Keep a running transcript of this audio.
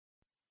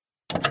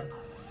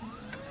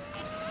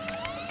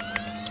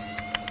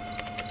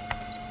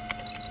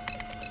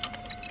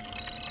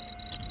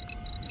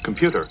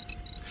computer.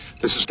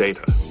 This is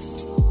data.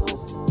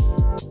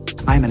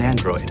 I'm an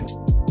android.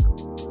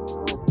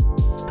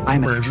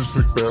 Rangers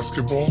pick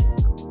basketball.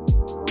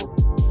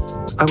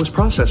 I was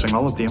processing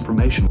all of the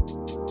information.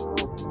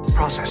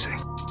 Processing.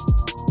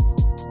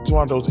 He's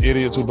one of those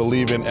idiots who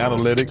believe in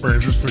analytics.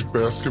 Rangers pick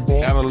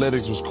basketball.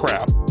 Analytics was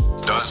crap.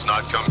 Does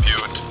not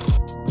compute.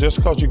 Just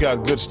because you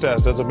got good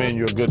stats doesn't mean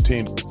you're a good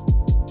team.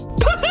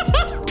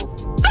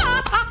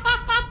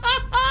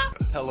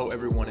 Hello,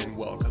 everyone, and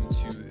welcome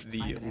to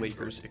the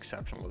Lakers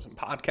Exceptionalism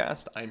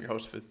Podcast. I'm your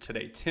host for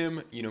today,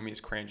 Tim. You know me as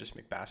Cranjus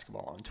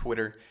McBasketball on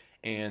Twitter.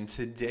 And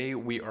today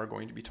we are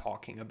going to be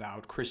talking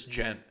about Chris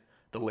Jent,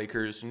 the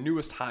Lakers'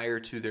 newest hire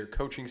to their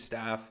coaching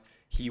staff.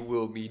 He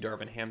will be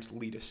Darvin Ham's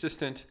lead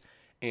assistant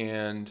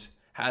and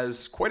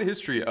has quite a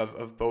history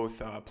of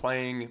both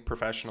playing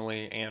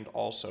professionally and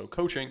also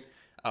coaching.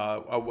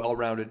 A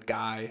well-rounded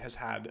guy, has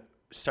had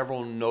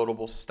several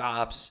notable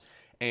stops,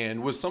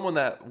 and was someone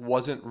that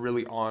wasn't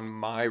really on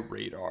my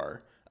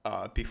radar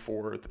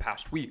before the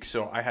past week.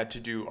 So I had to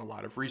do a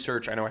lot of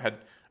research. I know I had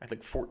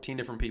like 14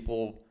 different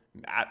people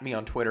at me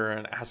on Twitter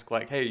and ask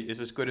like, hey, is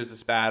this good? Is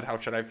this bad? How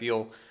should I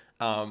feel?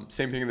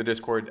 Same thing in the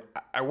Discord.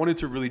 I wanted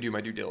to really do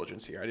my due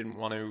diligence here. I didn't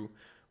want to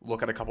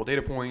look at a couple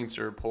data points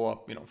or pull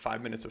up,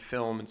 5 minutes of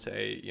film and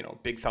say,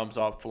 big thumbs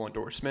up, full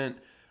endorsement.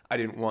 I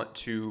didn't want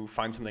to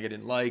find something I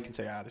didn't like and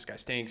say, this guy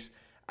stinks.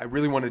 I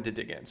really wanted to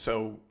dig in.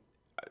 So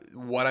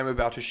what I'm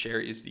about to share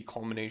is the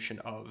culmination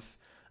of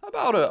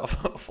about a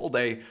full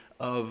day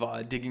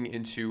of digging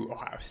into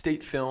Ohio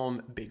State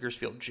film,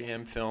 Bakersfield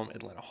Jam film,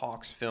 Atlanta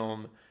Hawks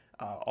film.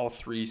 All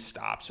three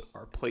stops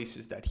are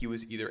places that he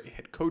was either a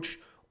head coach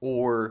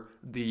or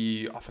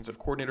the offensive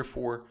coordinator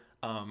for,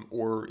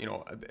 or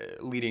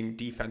leading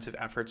defensive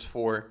efforts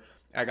for.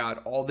 I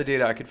got all the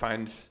data I could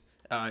find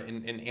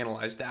and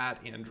analyzed that,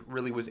 and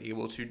really was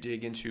able to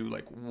dig into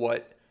like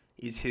what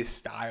is his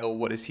style,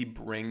 what does he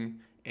bring,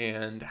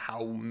 and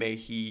how may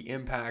he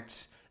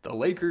impact the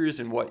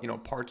Lakers, and what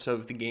parts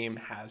of the game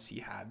has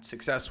he had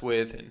success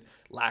with and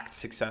lacked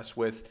success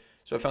with.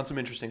 So I found some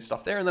interesting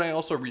stuff there. And then I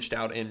also reached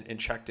out and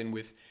checked in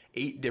with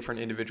 8 different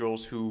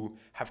individuals who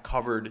have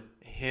covered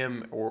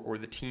him or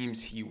the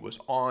teams he was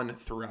on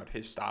throughout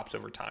his stops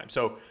over time.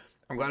 So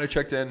I'm glad I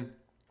checked in.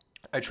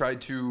 I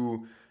tried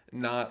to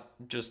not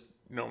just,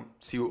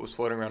 see what was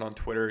floating around on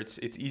Twitter. It's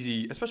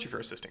easy, especially for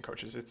assistant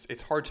coaches.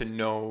 It's hard to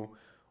know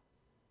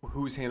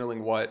who's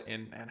handling what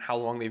and how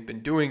long they've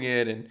been doing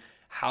it and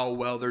how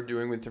well they're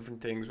doing with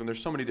different things when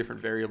there's so many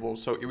different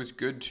variables. So it was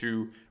good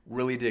to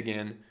really dig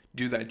in,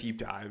 do that deep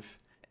dive,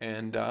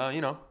 and,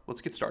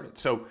 let's get started.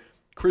 So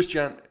Chris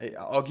Jent,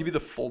 I'll give you the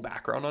full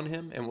background on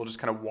him, and we'll just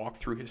kind of walk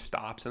through his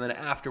stops. And then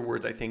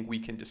afterwards, I think we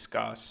can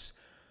discuss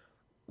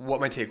what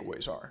my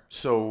takeaways are.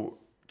 So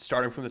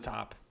starting from the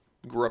top,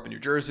 grew up in New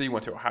Jersey,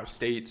 went to Ohio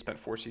State, spent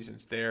 4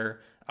 seasons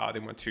there. They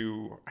went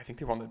to, I think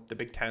they won the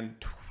Big Ten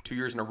 2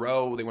 years in a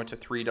row. They went to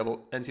 3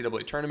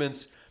 NCAA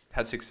tournaments,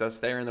 had success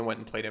there, and then went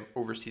and played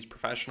overseas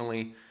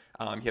professionally.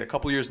 He had a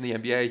couple years in the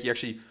NBA. He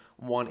actually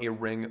won a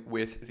ring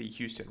with the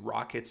Houston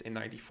Rockets in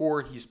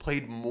 '94. He's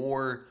played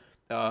more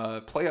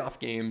playoff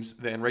games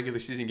than regular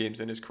season games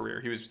in his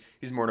career.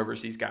 He's more an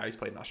overseas guy. He's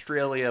played in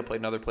Australia,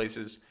 played in other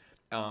places.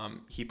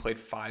 He played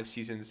 5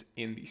 seasons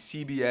in the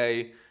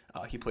CBA.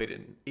 He played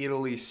in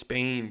Italy,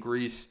 Spain,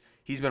 Greece.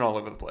 He's been all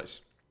over the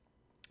place.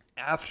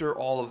 After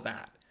all of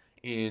that,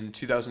 in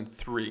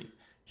 2003,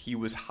 he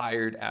was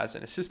hired as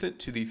an assistant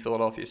to the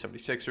Philadelphia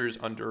 76ers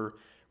under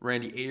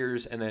Randy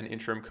Ayers and then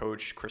interim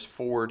coach Chris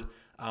Ford.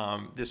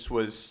 This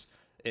was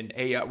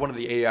one of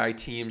the AI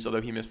teams,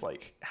 although he missed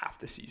like half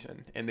the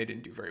season and they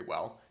didn't do very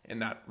well.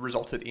 And that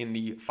resulted in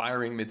the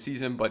firing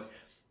midseason. But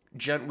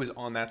Jent was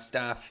on that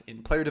staff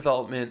in player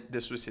development.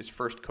 This was his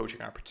first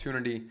coaching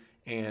opportunity,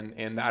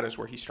 and that is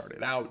where he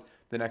started out.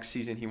 The next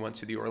season, he went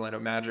to the Orlando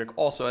Magic,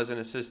 also as an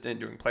assistant,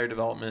 doing player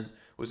development,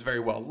 was very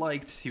well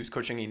liked. He was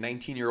coaching a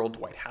 19-year-old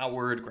Dwight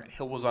Howard. Grant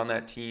Hill was on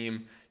that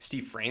team.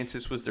 Steve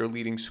Francis was their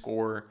leading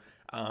scorer.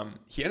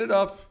 He ended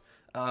up,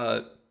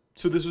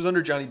 so this was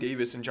under Johnny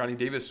Davis, and Johnny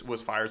Davis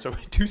was fired. So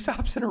 2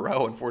 stops in a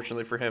row,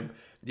 unfortunately for him.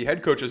 The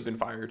head coach has been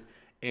fired,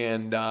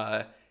 and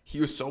he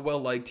was so well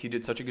liked. He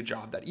did such a good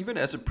job that even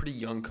as a pretty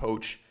young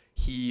coach,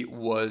 he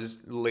was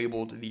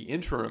labeled the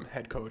interim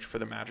head coach for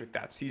the Magic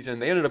that season.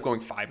 They ended up going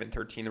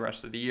 5-13 the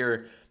rest of the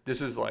year. This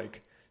is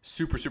like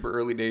super, super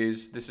early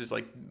days. This is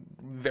like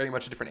very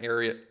much a different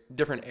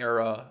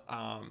era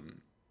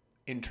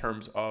in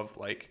terms of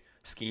like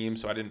scheme.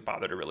 So I didn't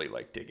bother to really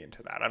like dig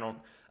into that. I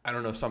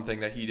don't know something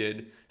that he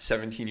did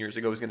 17 years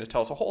ago is going to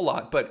tell us a whole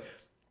lot. But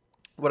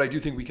what I do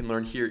think we can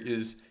learn here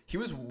is he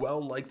was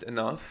well liked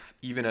enough,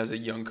 even as a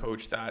young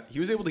coach, that he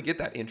was able to get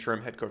that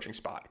interim head coaching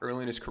spot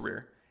early in his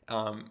career.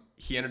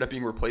 He ended up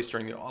being replaced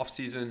during the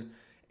offseason,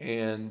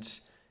 and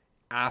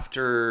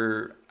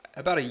after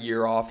about a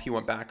year off, he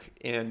went back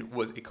and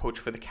was a coach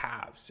for the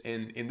Cavs.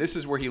 And this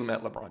is where he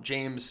met LeBron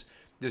James.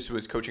 This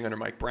was coaching under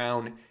Mike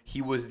Brown.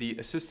 He was the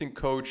assistant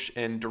coach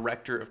and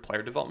director of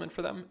player development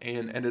for them,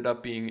 and ended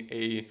up being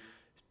a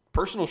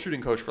personal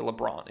shooting coach for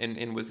LeBron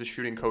and was the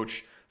shooting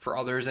coach for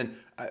others. And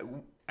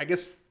I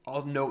guess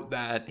I'll note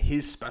that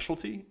his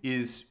specialty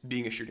is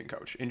being a shooting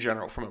coach in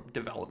general. From a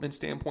development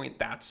standpoint,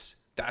 that's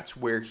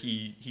where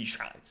he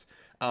shines.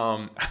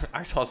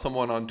 I saw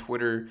someone on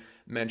Twitter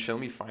mention,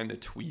 let me find the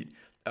tweet.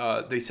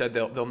 They said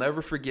they'll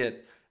never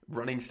forget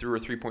running through a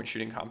 3-point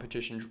shooting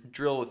competition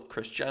drill with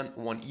Chris Jent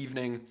one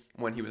evening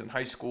when he was in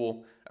high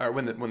school, or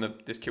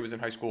this kid was in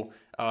high school.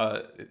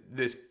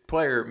 This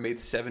player made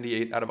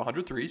 78 out of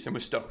 100 threes and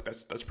was stoked.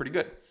 That's pretty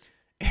good.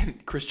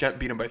 And Chris Jent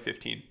beat him by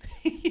 15.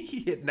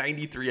 He hit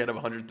 93 out of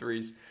 100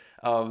 threes.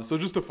 So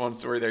just a fun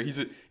story there.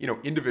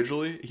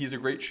 Individually, he's a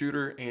great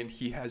shooter, and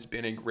he has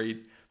been a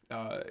great,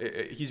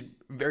 he's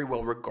very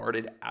well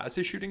regarded as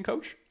a shooting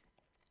coach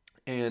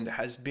and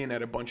has been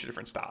at a bunch of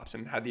different stops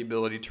and had the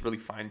ability to really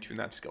fine-tune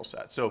that skill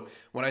set. So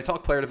when I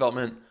talk player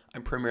development,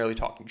 I'm primarily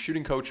talking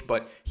shooting coach,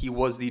 but he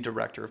was the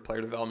director of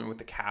player development with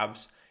the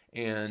Cavs,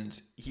 and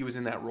he was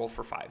in that role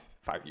for five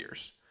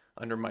years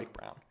under Mike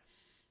Brown.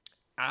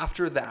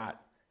 After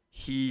that,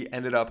 he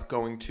ended up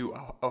going to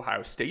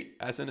Ohio State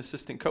as an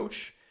assistant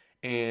coach,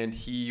 and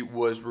he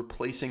was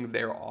replacing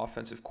their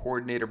offensive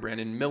coordinator,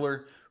 Brandon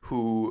Miller,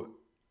 who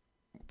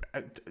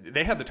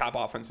they had the top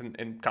offense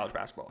in college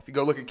basketball. If you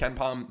go look at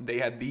KenPom, they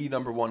had the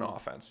number one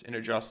offense in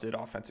adjusted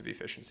offensive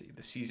efficiency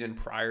the season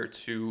prior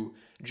to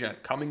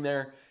Jent coming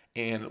there.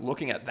 And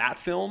looking at that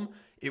film,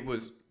 it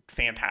was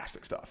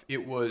fantastic stuff.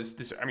 It was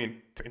this. I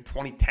mean, in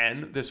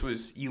 2010, this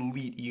was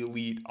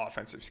elite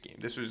offensive scheme.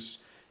 This was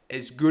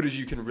as good as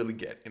you can really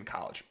get in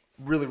college.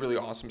 Really, really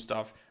awesome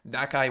stuff.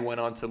 That guy went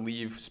on to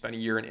leave, spent a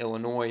year in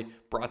Illinois,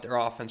 brought their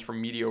offense from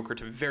mediocre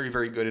to very,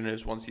 very good in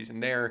his one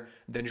season there,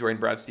 then joined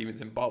Brad Stevens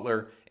and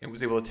Butler, and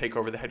was able to take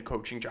over the head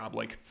coaching job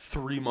like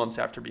 3 months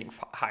after being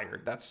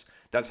hired. That's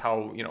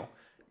how,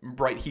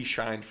 bright he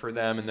shined for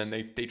them. And then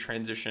they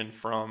transitioned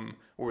from,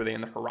 where were they,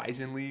 in the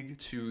Horizon League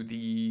to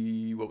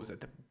the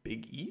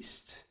Big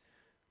East?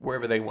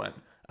 Wherever they went.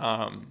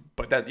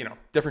 But that,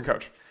 different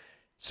coach.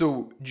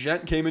 So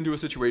Jent came into a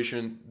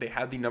situation, they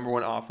had the number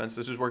one offense.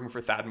 This was working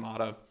for Thad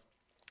Matta.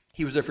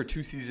 He was there for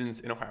 2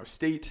 seasons in Ohio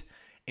State.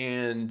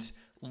 And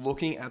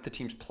looking at the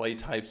team's play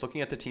types,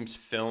 looking at the team's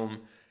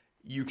film,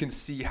 you can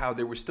see how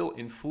there was still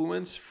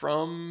influence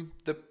from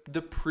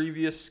the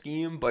previous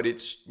scheme, but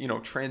it's,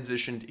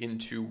 transitioned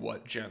into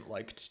what Jent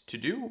liked to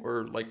do,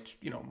 or liked,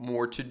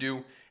 more to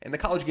do. And the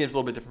college game is a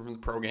little bit different from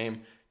the pro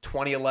game.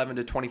 2011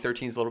 to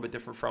 2013 is a little bit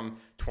different from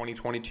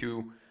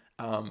 2022.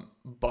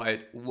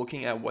 But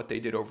looking at what they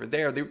did over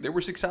there, they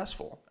were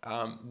successful.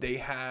 They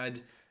had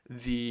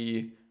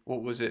the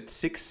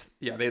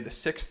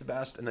 6th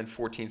best and then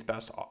 14th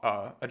best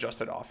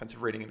adjusted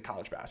offensive rating in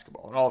college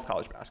basketball, in all of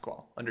college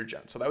basketball under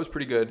Jent. So that was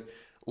pretty good.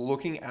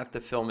 Looking at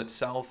the film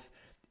itself,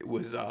 it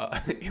was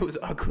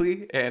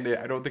ugly, and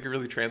I don't think it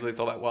really translates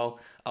all that well.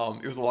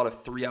 It was a lot of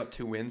 3-out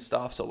 2-in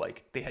stuff. So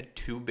like they had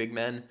 2 big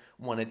men,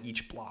 one at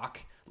each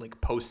block,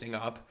 like posting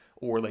up.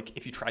 Or like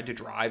if you tried to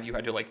drive, you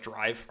had to like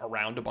drive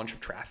around a bunch of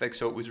traffic.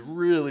 So it was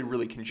really,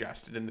 really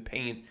congested in the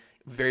paint.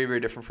 Very, very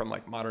different from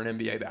like modern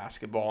NBA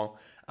basketball.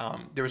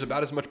 There was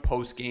about as much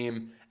post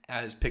game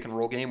as pick and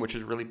roll game, which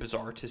is really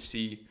bizarre to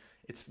see.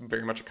 It's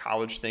very much a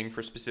college thing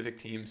for specific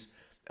teams.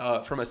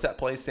 From a set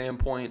play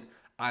standpoint,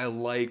 I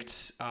liked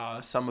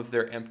some of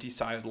their empty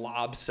side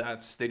lob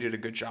sets. They did a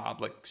good job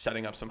like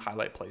setting up some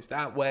highlight plays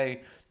that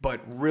way.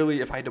 But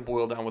really, if I had to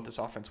boil down what this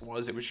offense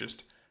was, it was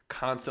just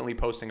constantly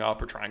posting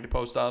up or trying to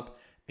post up.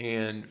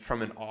 And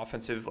from an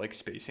offensive like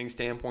spacing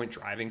standpoint,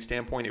 driving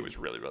standpoint, it was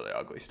really, really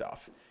ugly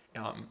stuff.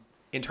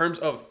 In terms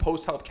of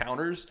post help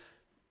counters,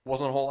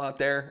 wasn't a whole lot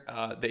there.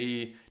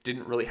 They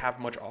didn't really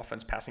have much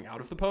offense passing out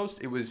of the post.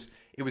 It was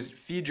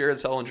feed Jared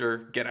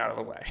Sullinger, get out of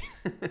the way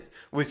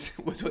was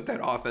what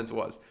that offense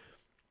was.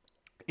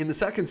 In the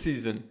second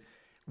season,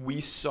 we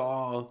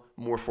saw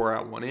more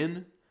 4-out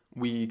 1-in.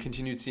 We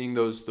continued seeing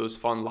those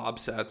fun lob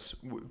sets,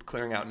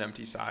 clearing out an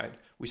empty side.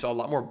 We saw a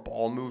lot more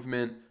ball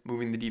movement,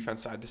 moving the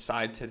defense side to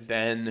side to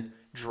then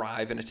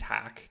drive and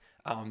attack.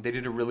 They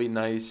did a really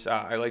nice,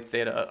 I liked they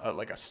had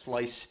a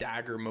slice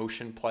stagger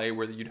motion play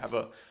where you'd have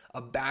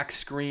a back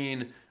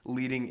screen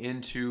leading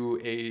into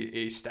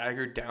a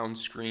staggered down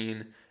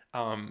screen.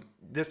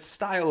 This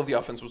style of the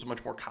offense was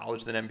much more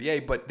college than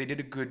NBA, but they did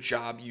a good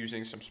job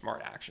using some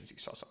smart actions. You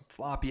saw some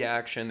floppy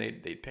action.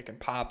 They'd pick and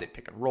pop, they'd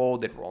pick and roll,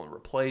 they'd roll and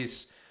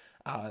replace.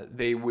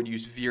 They would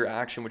use veer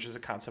action, which is a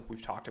concept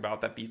we've talked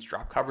about that beats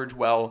drop coverage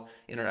well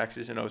in our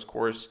X's and O's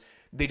course.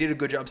 They did a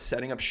good job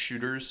setting up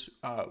shooters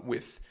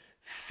with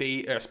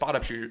spot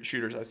up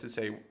shooters,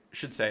 I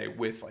should say,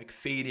 with like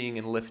fading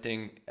and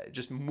lifting,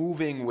 just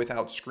moving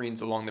without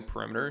screens along the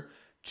perimeter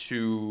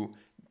to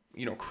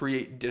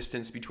create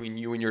distance between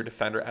you and your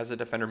defender, as a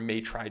defender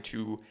may try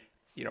to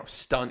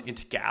stunt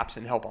into gaps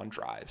and help on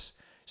drives.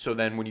 So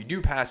then when you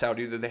do pass out,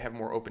 either they have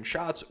more open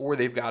shots or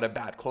they've got a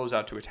bad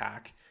closeout to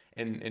attack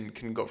and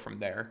can go from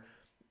there.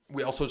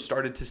 We also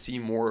started to see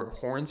more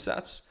horn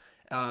sets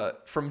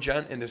from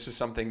Jent, and this is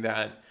something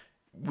that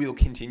we'll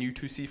continue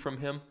to see from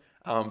him.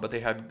 but they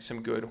had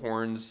some good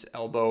horns,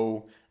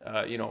 elbow,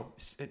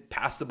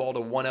 pass the ball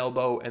to one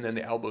elbow and then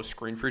the elbow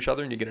screen for each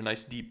other, and you get a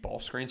nice deep ball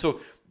screen.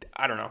 So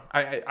I don't know.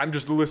 I'm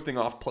just listing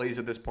off plays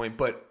at this point,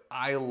 but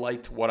I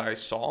liked what I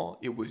saw.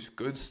 It was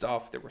good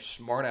stuff. There were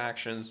smart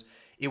actions.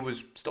 It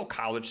was still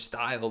college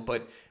style,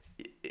 but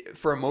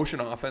for a motion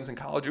offense in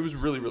college, it was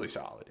really, really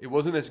solid. It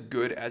wasn't as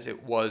good as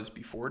it was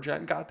before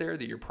Jent got there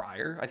the year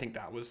prior. I think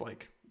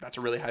that's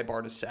a really high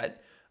bar to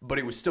set, but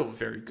it was still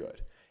very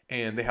good.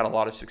 And they had a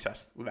lot of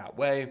success that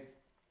way.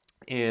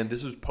 And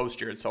this was post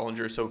Jared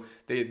Sullinger, so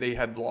they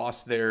had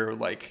lost their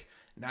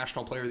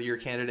National Player of the Year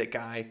candidate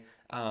guy.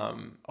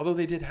 Although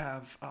they did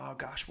have,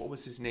 what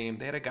was his name?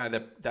 They had a guy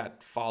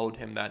that followed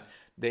him that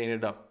they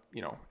ended up,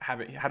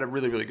 had a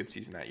really, really good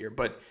season that year.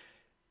 But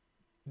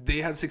they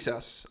had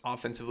success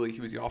offensively. He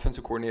was the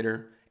offensive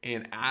coordinator.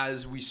 And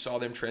as we saw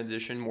them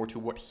transition more to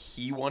what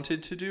he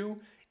wanted to do,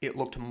 it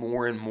looked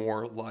more and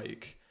more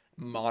like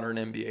modern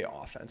NBA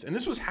offense. And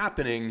this was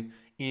happening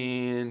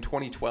in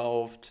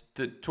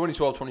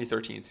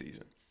 2012-2013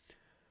 season.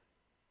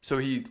 So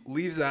he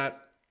leaves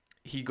that.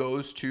 He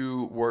goes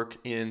to work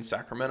in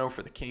Sacramento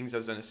for the Kings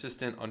as an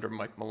assistant under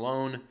Mike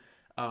Malone.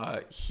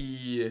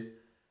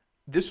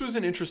 This was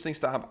an interesting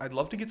stop. I'd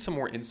love to get some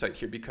more insight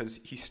here because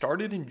he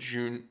started in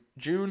June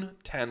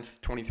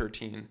 10th,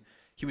 2013.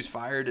 He was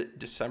fired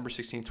December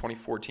 16th,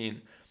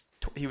 2014.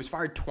 He was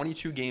fired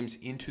 22 games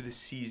into the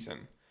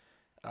season,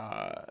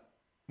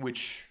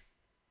 which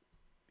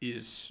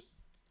is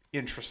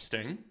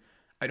interesting.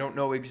 I don't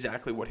know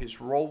exactly what his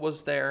role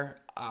was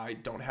there. I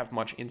don't have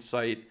much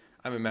insight.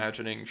 I'm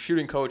imagining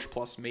shooting coach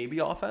plus maybe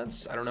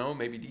offense. I don't know,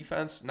 maybe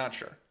defense. Not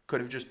sure. Could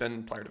have just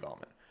been player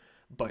development.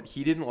 But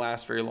he didn't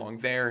last very long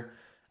there.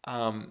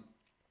 Then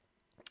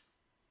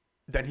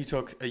he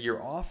took a year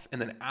off,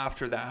 and then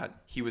after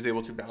that, he was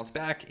able to bounce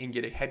back and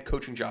get a head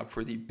coaching job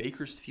for the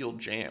Bakersfield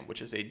Jam,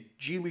 which is a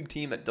G League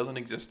team that doesn't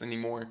exist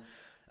anymore.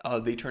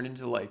 They turned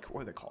into what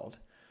are they called?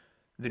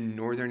 The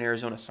Northern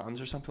Arizona Suns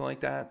or something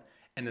like that.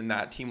 And then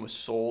that team was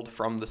sold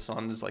from the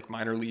Suns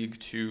minor league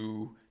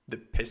to the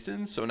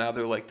Pistons. So now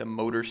they're the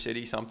Motor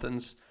City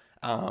somethings.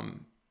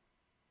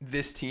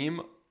 This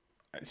team,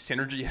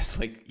 Synergy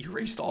has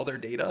erased all their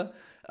data.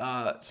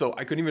 So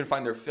I couldn't even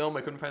find their film.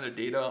 I couldn't find their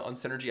data on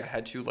Synergy. I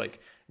had to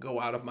go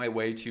out of my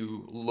way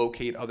to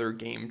locate other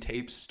game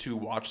tapes to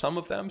watch some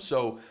of them.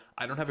 So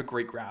I don't have a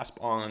great grasp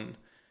on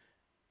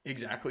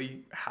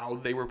exactly how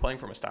they were playing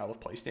from a style of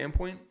play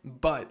standpoint.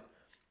 But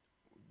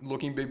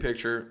looking big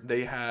picture,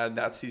 they had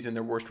that season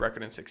their worst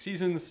record in 6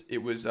 seasons. It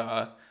was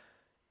right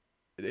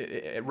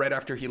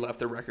after he left,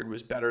 the record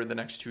was better the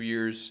next 2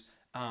 years.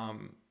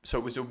 So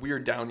it was a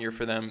weird down year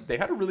for them. They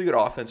had a really good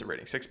offensive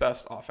rating, 6th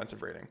best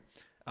offensive rating.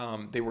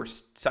 They were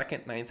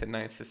 2nd, 9th, and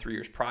 9th the 3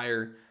 years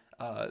prior.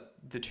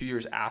 The 2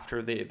 years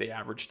after, they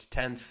averaged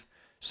 10th.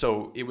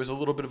 So it was a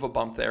little bit of a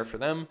bump there for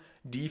them.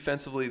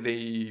 Defensively,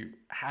 they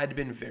had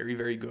been very,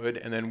 very good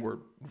and then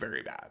were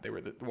very bad. They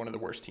were one of the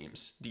worst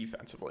teams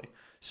defensively.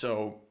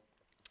 So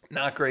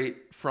not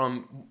great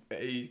from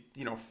a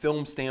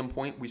film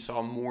standpoint. We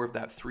saw more of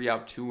that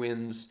 3-out,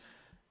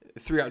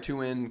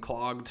 2-in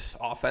clogged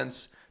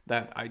offense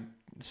that I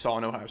saw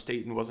in Ohio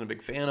State and wasn't a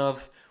big fan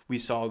of. We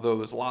saw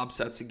those lob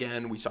sets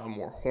again. We saw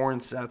more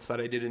horn sets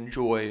that I did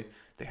enjoy.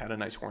 They had a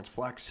nice horns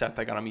flex set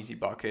that got them easy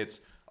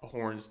buckets, a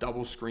horns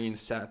double screen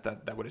set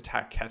that would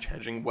attack catch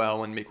hedging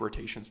well and make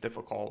rotations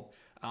difficult.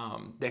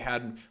 They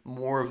had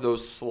more of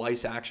those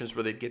slice actions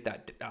where they'd get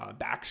that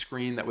back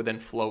screen that would then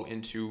flow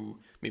into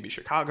maybe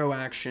Chicago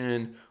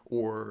action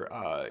or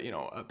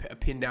a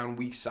pin down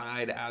weak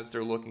side as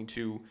they're looking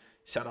to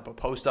set up a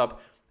post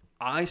up.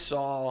 I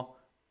saw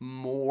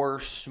more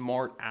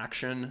smart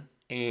action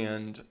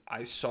and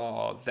I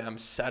saw them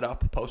set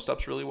up post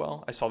ups really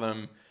well. I saw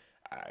them.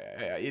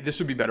 This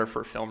would be better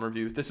for a film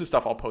review. This is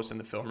stuff I'll post in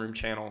the Film Room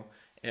channel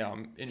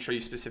and show you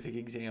specific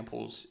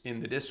examples in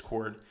the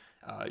Discord.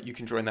 You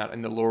can join that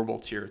in the lower bowl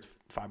tier. It's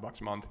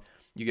 $5 a month.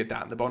 You get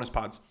that in the bonus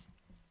pods.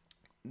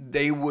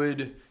 They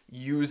would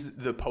use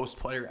the post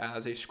player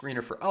as a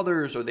screener for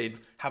others, or they'd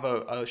have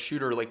a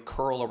shooter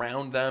curl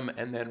around them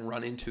and then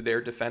run into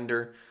their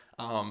defender,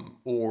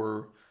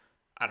 or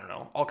I don't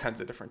know, all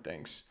kinds of different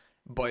things.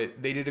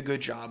 But they did a good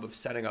job of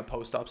setting up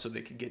post ups so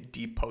they could get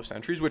deep post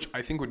entries, which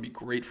I think would be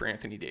great for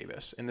Anthony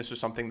Davis. And this was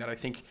something that I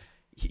think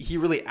he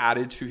really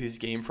added to his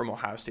game from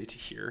Ohio State to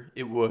here.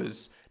 It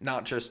was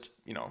not just,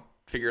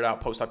 figure it out,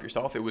 post up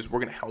yourself. It was,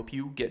 we're going to help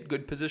you get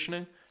good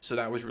positioning. So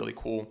that was really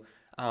cool.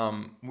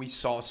 We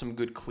saw some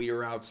good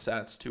clear out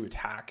sets to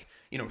attack,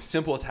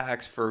 simple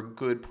attacks for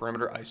good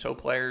perimeter ISO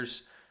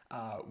players.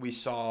 I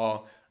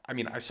saw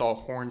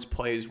horns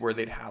plays where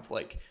they'd have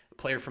a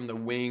player from the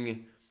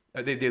wing.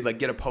 They'd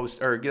get a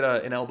post or get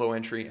an elbow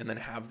entry and then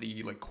have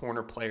the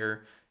corner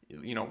player,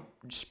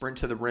 sprint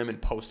to the rim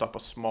and post up a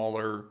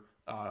smaller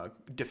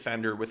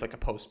defender with a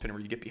post pin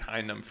where you get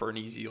behind them for an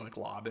easy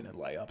lob in and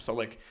layup.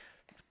 So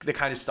the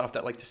kind of stuff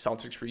that the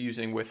Celtics were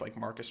using with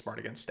Marcus Smart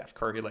against Steph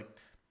Curry,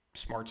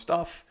 smart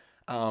stuff.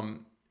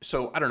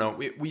 So I don't know.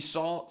 We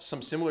saw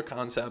some similar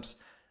concepts.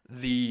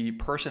 The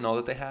personnel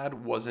that they had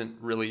wasn't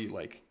really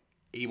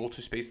able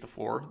to space the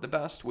floor the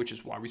best, which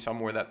is why we saw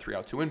more of that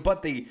 3-out-2 in.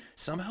 But they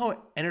somehow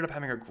ended up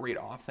having a great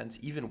offense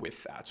even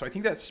with that. So I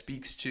think that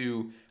speaks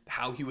to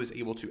how he was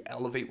able to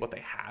elevate what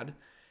they had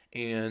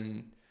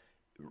and,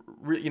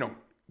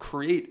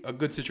 create a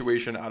good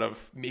situation out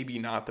of maybe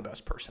not the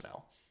best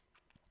personnel.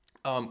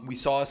 We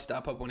saw a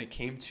step up when it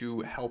came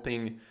to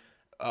helping,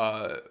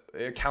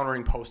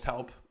 countering post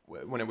help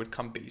when it would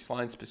come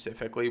baseline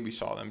specifically. We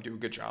saw them do a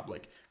good job,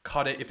 like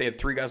cut it. If they had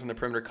 3 guys in the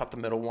perimeter, cut the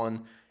middle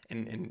one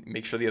and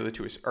make sure the other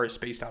 2 are as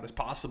spaced out as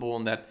possible.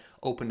 And that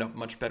opened up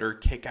much better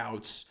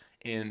kickouts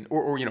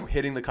or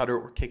hitting the cutter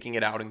or kicking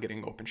it out and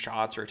getting open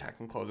shots or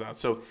attacking closeouts.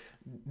 So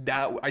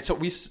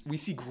we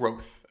see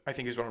growth, I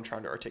think is what I'm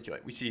trying to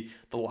articulate. We see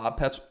the lob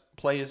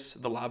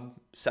the lob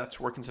sets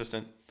were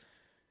consistent.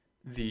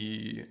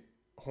 The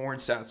horn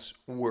sets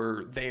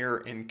were there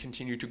and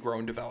continue to grow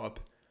and develop.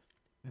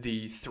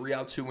 The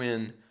 3-out-2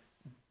 in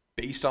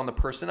based on the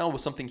personnel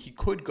was something he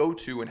could go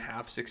to and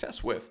have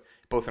success with,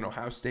 both in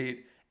Ohio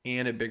State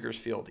and at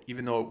Bakersfield,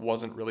 even though it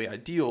wasn't really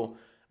ideal.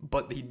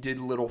 But they did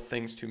little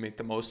things to make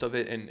the most of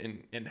it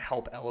and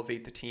help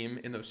elevate the team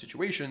in those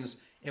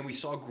situations. And we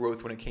saw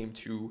growth when it came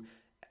to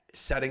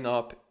setting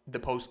up the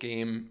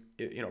post-game,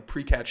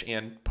 pre-catch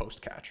and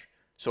post-catch.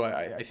 So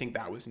I think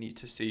that was neat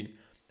to see.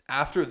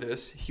 After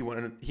this, he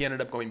ended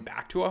up going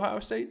back to Ohio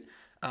State,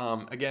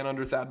 again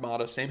under Thad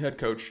Matta, same head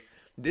coach.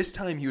 This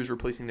time he was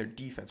replacing their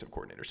defensive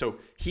coordinator. So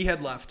he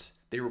had left,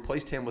 they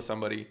replaced him with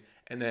somebody,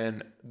 and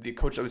then the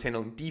coach that was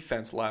handling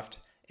defense left,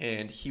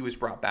 and he was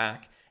brought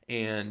back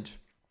and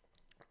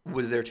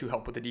was there to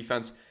help with the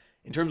defense.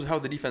 In terms of how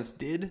the defense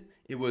did,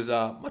 it was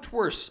much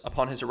worse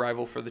upon his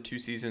arrival for the 2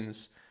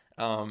 seasons.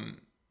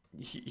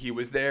 He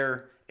was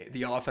there.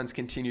 The offense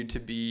continued to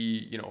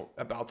be,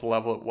 about the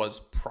level it was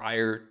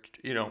prior,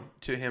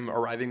 to him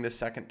arriving the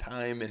second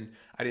time, and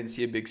I didn't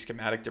see a big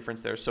schematic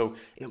difference there. So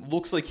it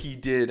looks like he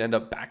did end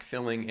up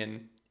backfilling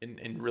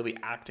and really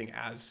acting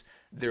as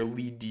their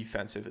lead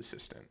defensive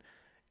assistant.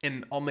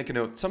 And I'll make a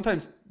note.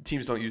 Sometimes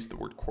teams don't use the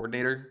word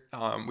coordinator.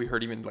 We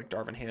heard even like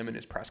Darvin Ham in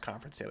his press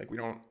conference say we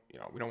don't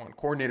want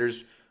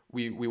coordinators.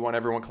 We want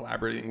everyone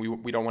collaborating.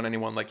 We don't want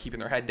anyone like keeping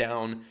their head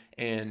down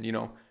and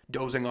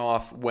dozing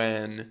off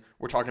when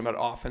we're talking about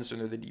offense and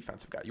they're the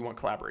defensive guy. You want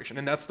collaboration,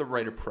 and that's the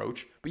right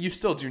approach. But you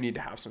still do need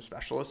to have some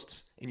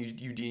specialists, and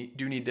you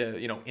do need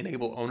to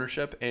enable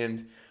ownership.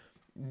 And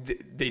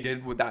they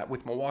did with that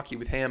with Milwaukee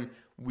with Ham.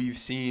 We've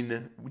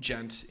seen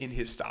Jent in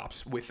his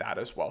stops with that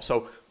as well.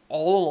 So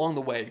all along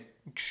the way,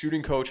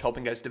 shooting coach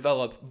helping guys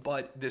develop,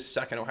 but this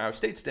second Ohio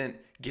State stint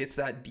gets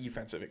that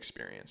defensive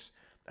experience.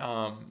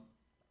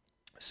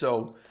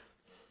 So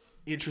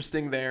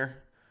interesting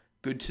there.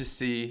 Good to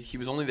see. He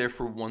was only there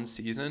for 1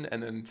 season,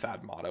 and then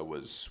Thad Matta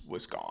was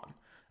gone.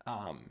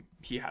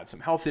 He had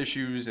some health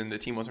issues, and the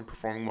team wasn't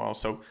performing well,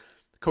 so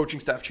the coaching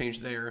staff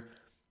changed there.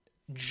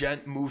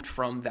 Jent moved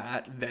from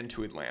that then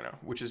to Atlanta,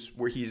 which is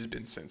where he's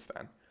been since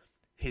then.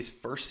 His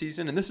first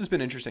season, and this has been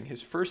interesting,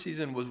 his first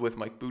season was with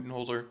Mike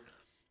Budenholzer.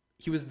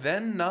 He was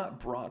then not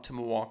brought to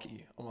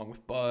Milwaukee, along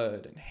with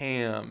Bud and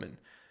Ham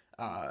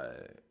and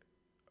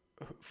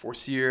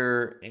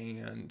Forcier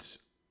and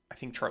I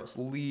think Charles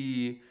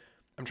Lee.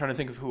 I'm trying to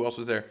think of who else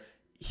was there.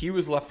 He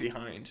was left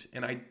behind,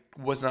 and I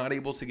was not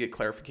able to get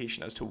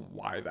clarification as to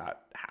why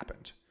that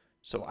happened.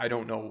 So I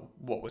don't know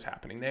what was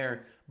happening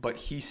there, but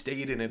he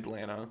stayed in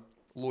Atlanta.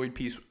 Lloyd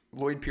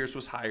Pierce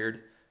was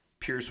hired.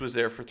 Pierce was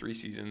there for 3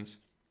 seasons.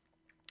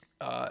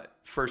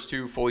 First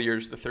 2 full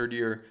years. The third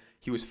year,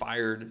 he was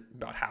fired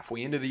about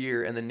halfway into the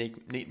year, and then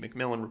Nate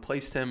McMillan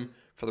replaced him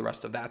for the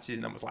rest of that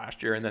season. That was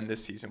last year, and then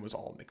this season was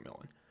all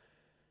McMillan.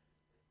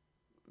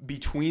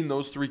 Between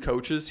those 3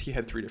 coaches, he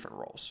had 3 different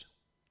roles.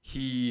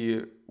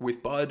 He,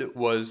 with Bud,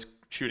 was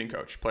shooting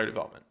coach, player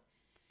development.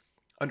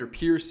 Under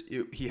Pierce,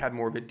 he had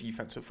more of a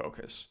defensive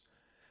focus.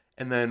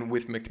 And then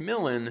with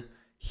McMillan,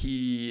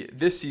 he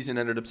this season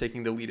ended up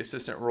taking the lead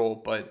assistant role,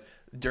 but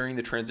during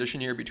the transition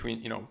year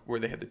between,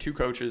 where they had the 2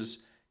 coaches,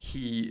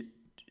 he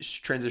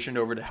transitioned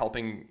over to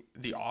helping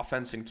the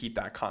offense and keep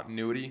that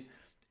continuity.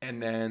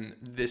 And then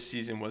this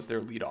season was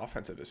their lead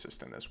offensive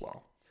assistant as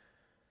well.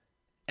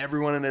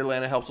 Everyone in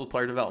Atlanta helps with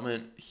player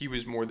development. He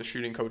was more the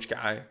shooting coach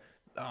guy.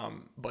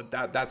 But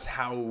that's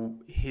how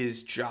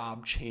his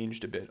job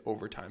changed a bit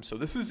over time. So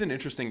this is an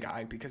interesting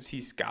guy because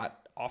he's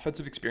got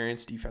offensive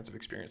experience, defensive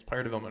experience,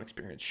 player development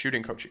experience,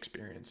 shooting coach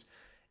experience,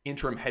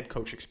 interim head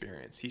coach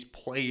experience. He's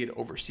played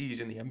overseas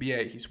in the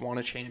NBA. He's won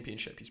a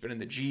championship. He's been in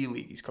the G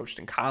League. He's coached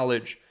in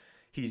college.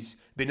 He's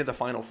been to the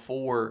Final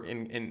Four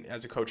in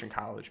as a coach in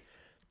college.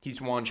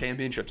 He's won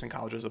championships in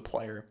college as a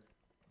player.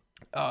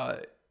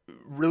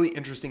 Really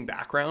interesting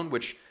background,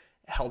 which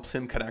helps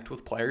him connect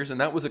with players. And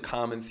that was a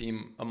common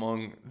theme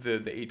among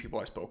the 8 people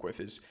I spoke with,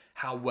 is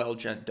how well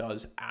Jent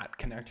does at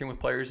connecting with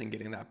players and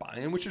getting that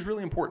buy-in, which is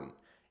really important.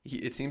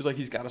 It seems like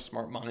he's got a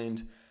smart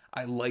mind.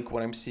 I like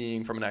what I'm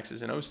seeing from an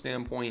X's and O's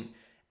standpoint.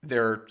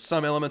 There are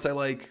some elements I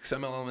like,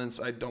 some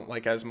elements I don't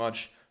like as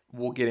much.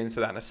 We'll get into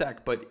that in a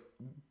sec. But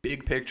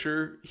big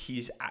picture,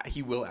 he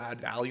will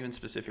add value in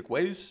specific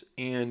ways,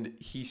 and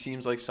he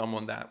seems like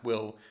someone that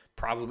will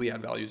probably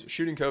add value as a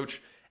shooting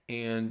coach,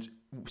 and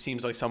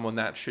seems like someone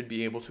that should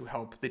be able to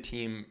help the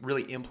team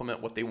really implement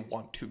what they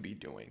want to be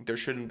doing. There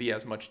shouldn't be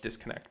as much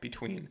disconnect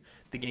between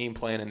the game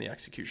plan and the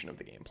execution of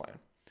the game plan.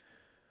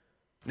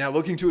 Now,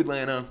 looking to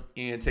Atlanta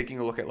and taking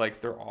a look at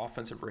like their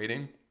offensive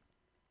rating,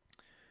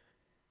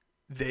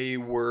 they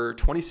were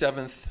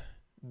 27th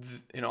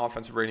in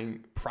offensive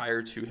rating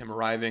prior to him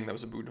arriving. That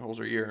was a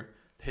Budenholzer year.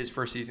 His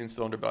first season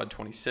still under Bud,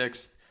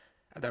 26th.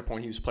 At that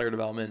point, he was player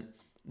development.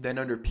 Then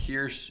under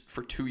Pierce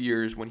for 2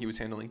 years when he was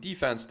handling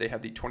defense, they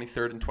had the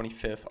 23rd and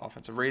 25th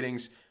offensive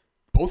ratings.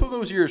 Both of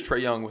those years,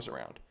 Trae Young was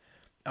around.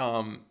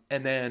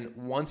 And then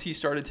once he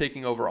started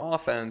taking over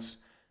offense,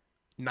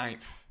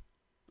 9th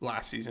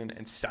last season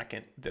and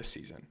 2nd this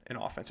season in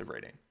offensive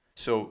rating.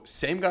 So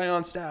same guy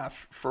on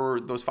staff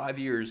for those 5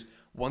 years.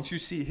 Once you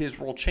see his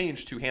role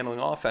change to handling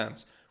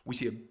offense, we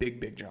see a big,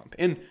 big jump.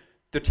 And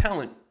the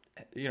talent,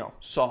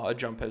 saw a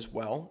jump as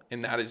well,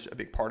 and that is a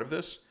big part of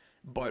this.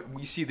 But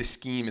we see the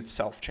scheme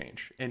itself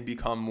change and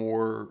become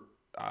more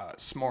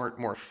smart,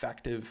 more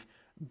effective,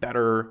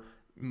 better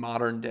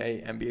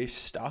modern-day NBA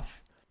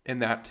stuff, and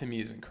that to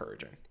me is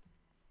encouraging.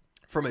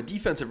 From a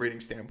defensive rating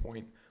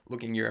standpoint,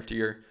 looking year after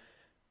year,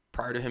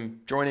 prior to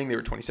him joining, they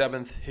were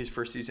 27th. His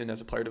first season as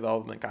a player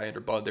development guy under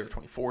Bud, they were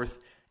 24th.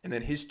 And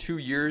then his 2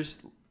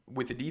 years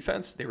with the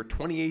defense, they were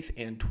 28th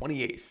and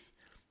 28th.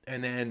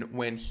 And then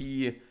when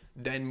he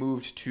then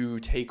moved to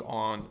take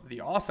on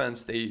the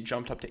offense, they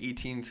jumped up to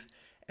 18th.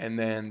 And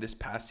then this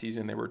past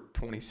season, they were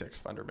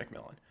 26th under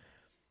McMillan.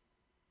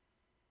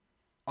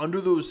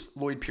 Under those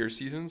Lloyd Pierce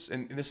seasons,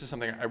 and this is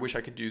something I wish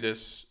I could do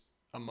this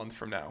a month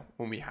from now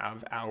when we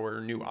have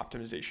our new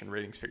optimization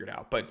ratings figured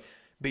out. But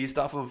based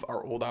off of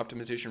our old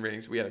optimization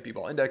ratings, we had a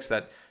B-ball index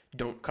that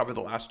don't cover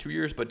the last 2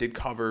 years, but did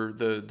cover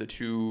the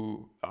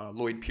two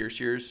Lloyd Pierce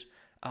years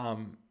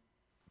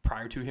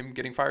prior to him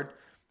getting fired.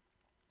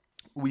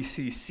 We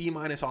see C-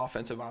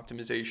 offensive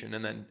optimization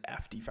and then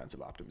F defensive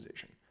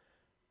optimization.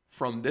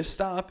 From this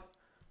stop,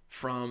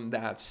 from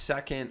that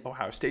second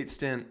Ohio State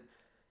stint,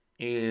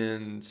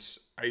 and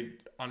I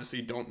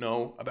honestly don't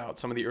know about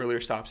some of the earlier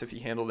stops if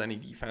he handled any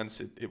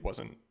defense. It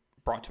wasn't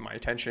brought to my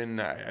attention.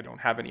 I don't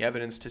have any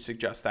evidence to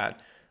suggest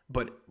that.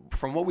 But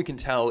from what we can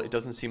tell, it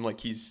doesn't seem like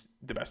he's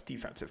the best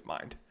defensive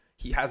mind.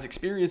 He has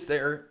experience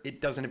there.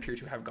 It doesn't appear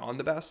to have gone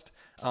the best.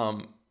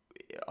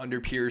 Under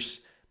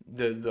Pierce,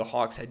 the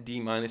Hawks had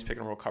D- pick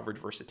and roll coverage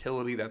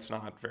versatility. That's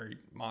not very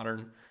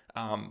modern.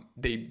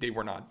 They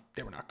were not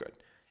good.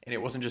 And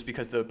it wasn't just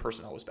because the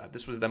personnel was bad.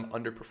 This was them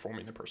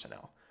underperforming the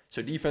personnel.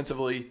 So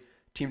defensively,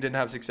 team didn't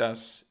have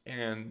success,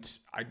 and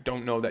I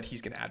don't know that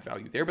he's going to add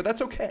value there, but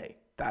that's okay.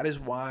 That is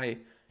why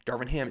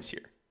Darvin Ham is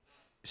here.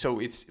 So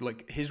it's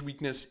like his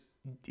weakness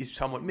is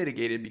somewhat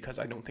mitigated because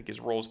I don't think his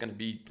role is going to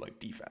be like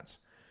defense.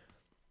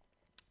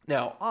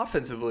 Now,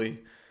 offensively,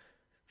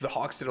 the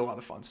Hawks did a lot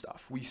of fun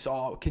stuff. We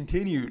saw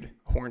continued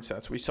horn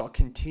sets. We saw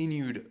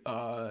continued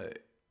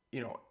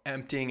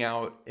emptying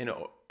out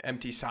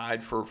empty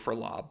side for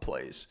lob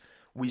plays.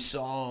 We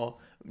saw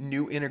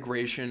new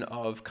integration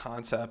of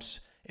concepts,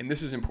 and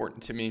this is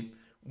important to me,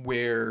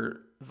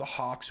 where the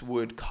Hawks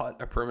would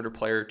cut a perimeter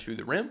player to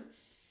the rim,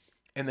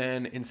 and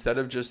then instead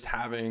of just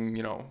having,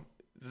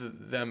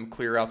 them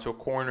clear out to a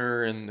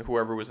corner and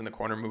whoever was in the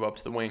corner move up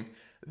to the wing,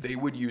 they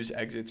would use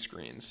exit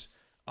screens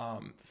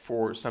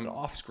for some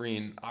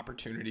off-screen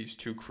opportunities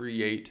to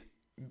create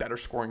better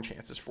scoring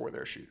chances for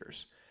their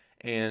shooters.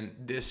 And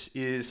this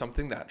is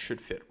something that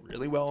should fit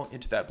really well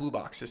into that blue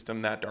box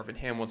system that Darvin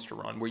Ham wants to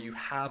run, where you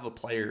have a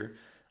player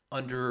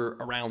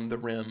around the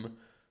rim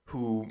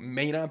who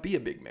may not be a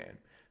big man.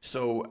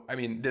 So,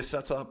 this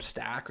sets up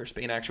stack or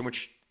Spain action,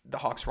 which the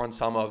Hawks run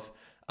some of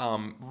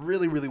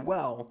really, really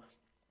well.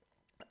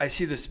 I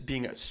see this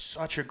being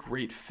such a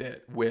great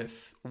fit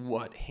with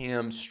what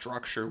Ham's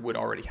structure would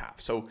already have.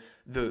 So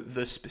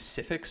the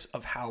specifics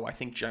of how I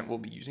think Jent will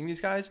be using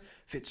these guys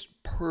fits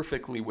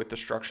perfectly with the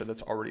structure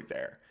that's already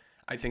there.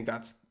 I think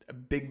that's a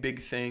big, big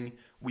thing.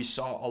 We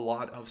saw a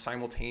lot of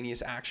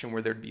simultaneous action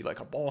where there'd be like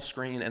a ball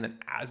screen, and then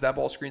as that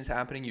ball screen's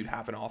happening, you'd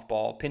have an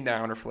off-ball pin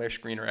down or flash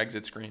screen or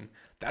exit screen.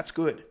 That's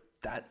good.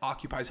 That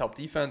occupies help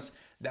defense.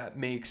 That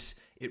makes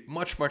it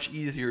much, much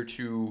easier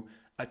to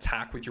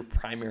attack with your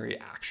primary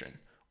action.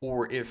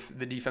 Or if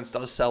the defense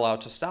does sell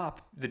out to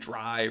stop the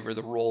drive or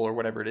the roll or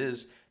whatever it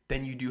is,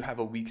 then you do have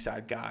a weak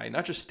side guy,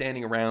 not just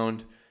standing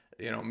around,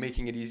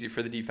 making it easy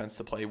for the defense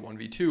to play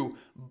 1v2,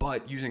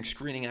 but using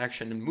screening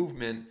action and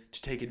movement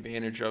to take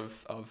advantage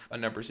of a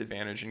numbers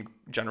advantage and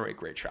generate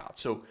great shots.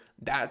 So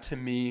that to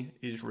me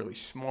is really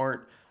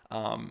smart.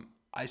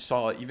 I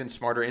saw even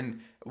smarter,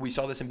 and we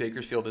saw this in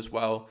Bakersfield as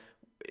well.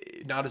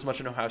 Not as much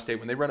in Ohio State.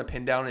 When they run a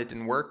pin down, it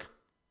didn't work.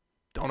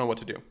 Don't know what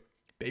to do.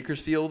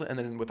 Bakersfield, and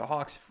then with the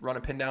Hawks, run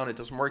a pin down, it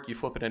doesn't work, you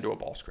flip it into a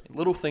ball screen.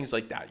 Little things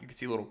like that. You can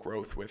see a little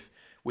growth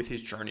with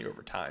his journey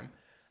over time.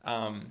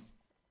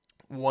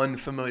 One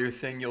familiar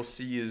thing you'll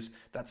see is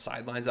that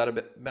sidelines out of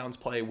bounds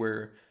play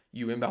where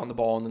you inbound the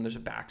ball and then there's a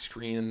back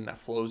screen that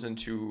flows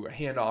into a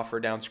handoff or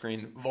a down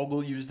screen.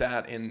 Vogel used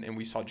that, and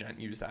we saw Jent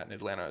use that in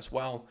Atlanta as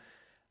well.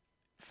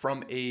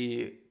 From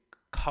a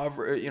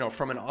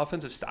from an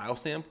offensive style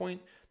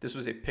standpoint, this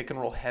was a pick and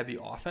roll heavy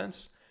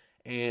offense,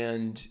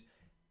 and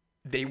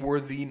they were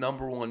the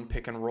number one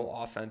pick and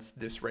roll offense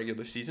this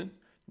regular season.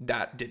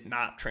 That did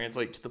not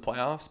translate to the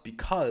playoffs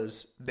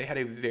because they had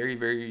a very,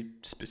 very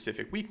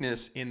specific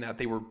weakness in that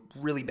they were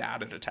really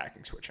bad at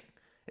attacking switching.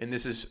 And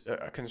this is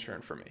a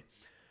concern for me.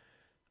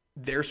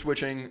 Their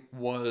switching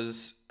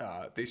was,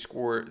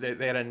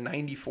 they had a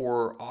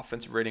 94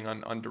 offensive rating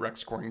on direct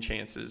scoring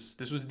chances.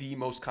 This was the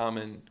most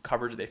common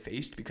coverage they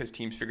faced because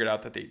teams figured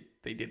out that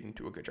they didn't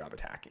do a good job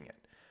attacking it.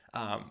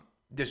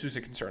 This was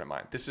a concern of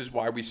mine. This is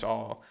why we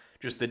saw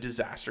just the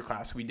disaster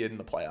class we did in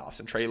the playoffs.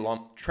 And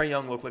Trae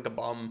Young looked like a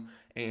bum,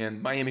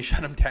 and Miami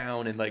shut him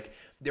down. And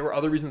there were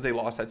other reasons they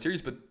lost that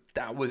series, but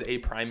that was a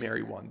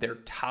primary one. Their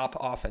top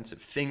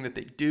offensive thing that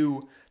they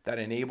do that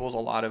enables a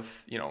lot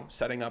of,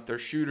 setting up their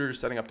shooters,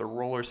 setting up their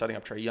rollers, setting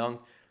up Trae Young.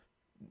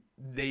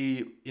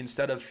 They,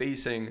 instead of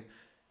facing,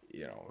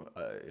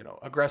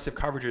 aggressive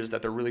coverages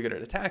that they're really good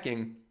at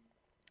attacking,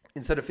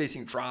 instead of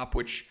facing drop,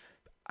 which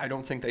I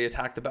don't think they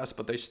attack the best,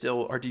 but they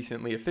still are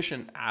decently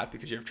efficient at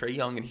because you have Trae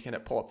Young and he can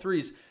pull up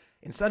threes.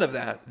 Instead of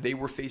that, they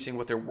were facing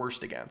what they're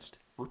worst against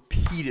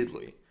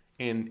repeatedly,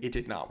 and it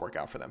did not work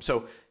out for them.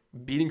 So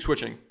beating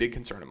switching, big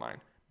concern of mine.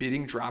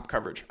 Beating drop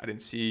coverage, I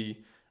didn't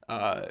see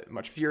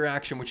much veer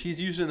action, which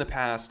he's used in the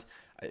past.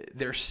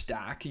 Their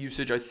stack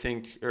usage, I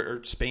think,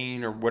 or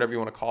Spain or whatever you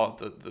want to call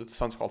it, the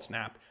Suns called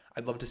snap.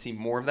 I'd love to see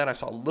more of that. I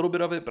saw a little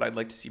bit of it, but I'd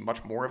like to see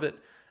much more of it.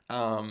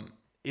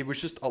 It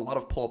was just a lot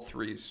of pull-up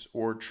threes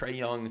or Trae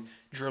Young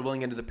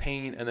dribbling into the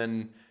paint and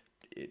then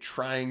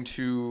trying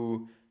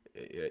to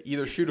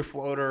either shoot a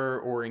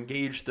floater or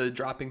engage the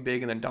dropping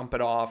big and then dump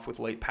it off with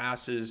late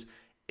passes.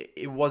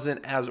 It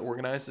wasn't as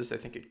organized as I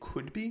think it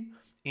could be.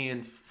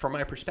 And from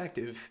my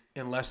perspective,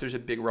 unless there's a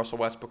big Russell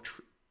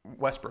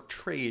Westbrook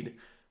trade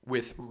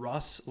with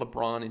Russ,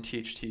 LeBron, and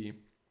THT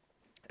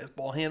as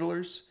ball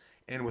handlers,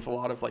 and with a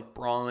lot of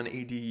Bron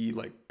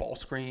AD ball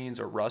screens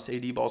or Russ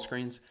AD ball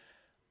screens,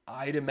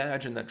 I'd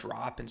imagine that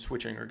drop and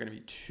switching are going to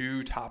be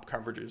two top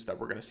coverages that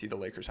we're going to see the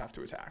Lakers have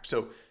to attack.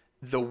 So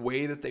the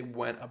way that they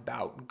went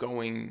about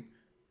going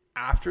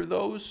after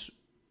those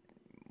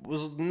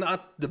was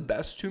not the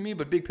best to me,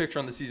 but big picture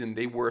on the season,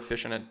 they were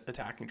efficient at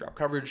attacking drop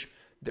coverage.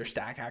 Their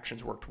stack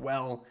actions worked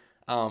well.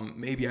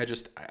 Maybe I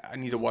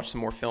need to watch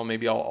some more film.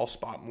 Maybe I'll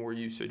spot more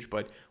usage,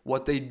 but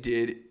what they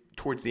did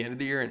towards the end of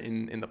the year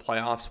and in the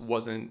playoffs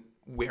wasn't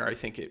where I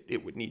think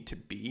it would need to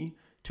be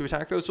to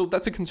attack those. So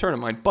that's a concern of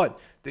mine, but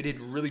they did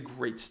really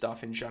great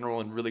stuff in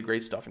general and really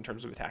great stuff in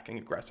terms of attacking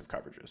aggressive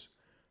coverages.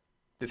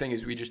 The thing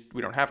is, we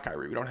don't have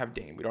Kyrie, we don't have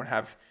Dame, we don't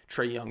have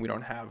Trae Young, we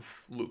don't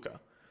have Luka.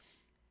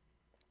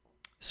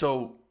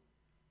 So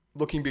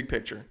looking big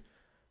picture,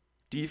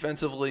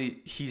 defensively,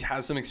 he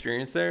has some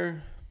experience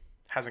there,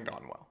 hasn't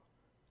gone well.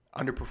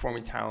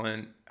 Underperforming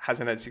talent,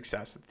 hasn't had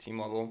success at the team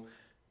level.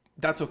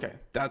 That's okay.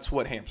 That's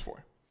what Ham's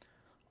for.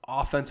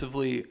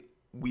 Offensively,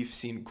 we've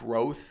seen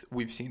growth.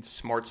 We've seen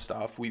smart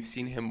stuff. We've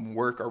seen him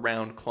work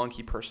around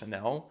clunky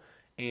personnel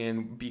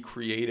and be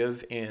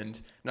creative and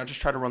not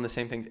just try to run the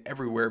same things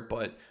everywhere,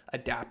 but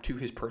adapt to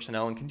his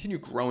personnel and continue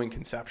growing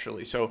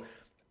conceptually. So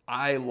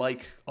I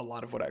like a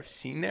lot of what I've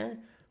seen there.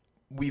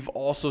 We've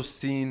also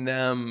seen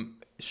them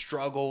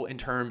struggle in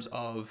terms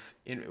of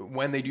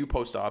when they do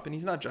post up, and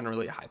he's not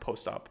generally a high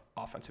post up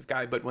offensive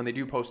guy, but when they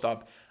do post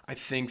up, I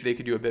think they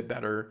could do a bit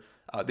better.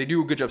 They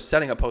do a good job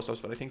setting up post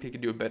ups, but I think they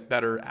could do a bit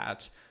better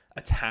at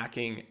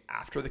attacking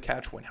after the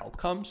catch when help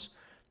comes.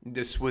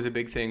 This was a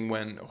big thing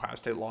when Ohio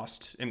State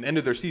lost in the end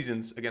of their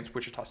seasons against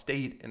Wichita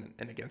State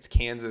and against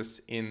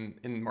Kansas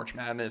in March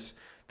Madness.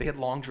 They had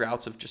long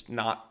droughts of just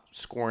not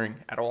scoring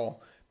at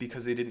all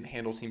because they didn't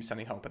handle teams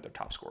sending help at their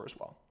top scorer as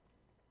well.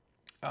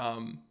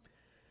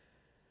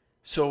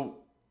 So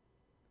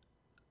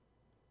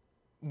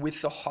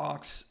with the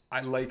Hawks,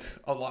 I like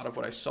a lot of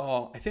what I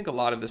saw. I think a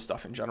lot of this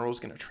stuff in general is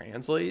going to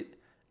translate.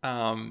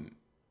 I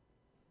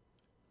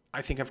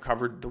think I've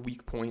covered the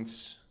weak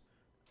points.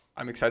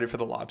 I'm excited for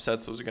the lob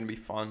sets. Those are going to be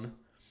fun.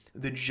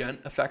 The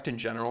Jent effect in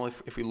general,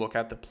 if we look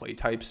at the play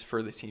types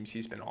for the teams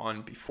he's been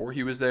on before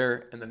he was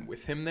there and then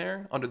with him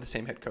there under the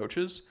same head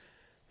coaches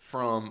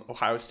from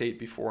Ohio State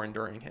before and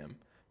during him,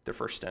 their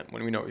first stint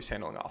when we know he was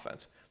handling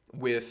offense.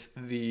 With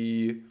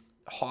the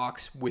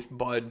Hawks with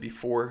Bud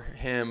before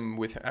him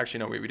we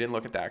didn't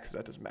look at that because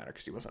that doesn't matter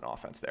because he wasn't on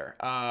offense there.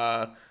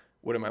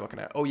 What am I looking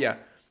at? Oh yeah,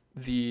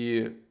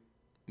 the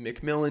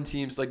McMillan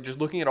teams, just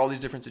looking at all these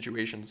different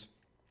situations,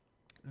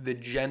 the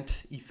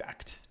Jent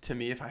effect to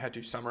me, if I had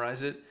to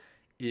summarize it,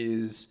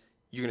 is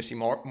you're going to see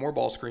more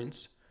ball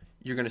screens.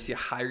 You're going to see a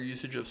higher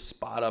usage of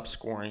spot up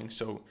scoring.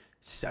 So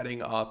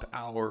setting up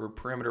our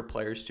perimeter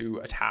players to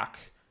attack,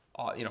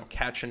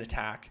 catch and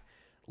attack.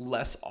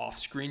 Less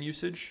off-screen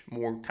usage,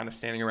 more kind of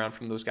standing around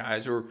from those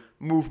guys or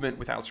movement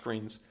without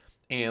screens,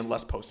 and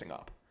less posting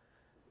up.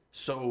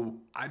 So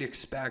I'd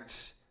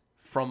expect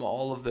from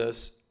all of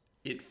this,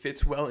 it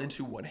fits well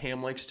into what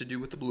Ham likes to do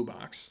with the blue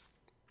box.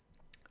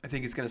 I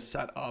think it's going to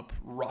set up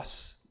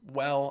Russ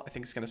well. I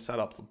think it's going to set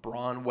up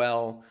LeBron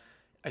well.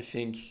 I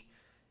think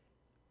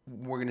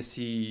we're going to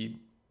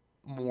see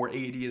more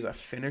AD as a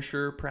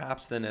finisher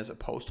perhaps than as a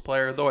post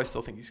player, though I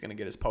still think he's going to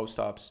get his post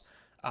ups.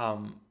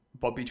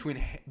 But between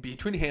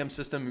Ham's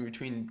system and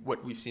between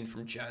what we've seen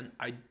from Jent,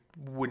 I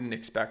wouldn't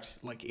expect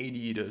like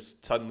AD to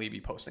suddenly be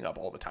posting up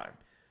all the time.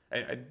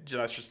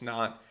 That's just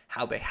not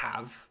how they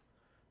have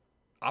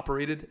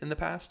operated in the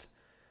past.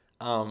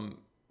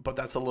 But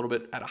that's a little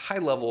bit at a high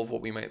level of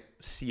what we might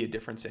see a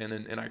difference in,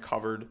 and I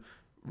covered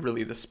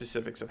really the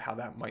specifics of how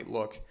that might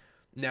look.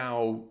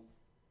 Now,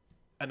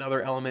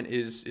 another element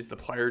is the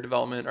player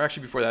development, or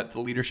actually before that,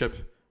 the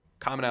leadership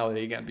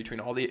commonality, again, between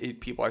all the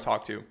 8 people I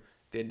talked to.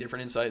 They had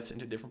different insights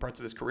into different parts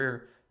of his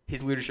career.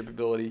 His leadership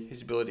ability,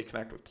 his ability to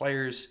connect with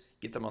players,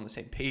 get them on the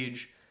same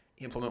page,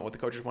 implement what the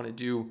coaches want to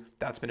do,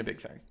 that's been a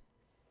big thing.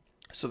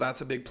 So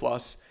that's a big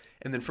plus.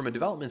 And then from a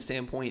development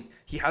standpoint,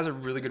 he has a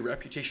really good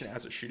reputation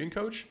as a shooting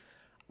coach.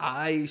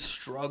 I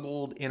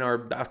struggled in our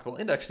basketball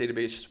index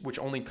database, which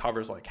only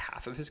covers like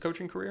half of his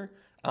coaching career.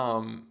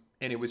 And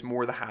it was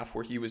more the half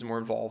where he was more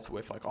involved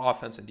with like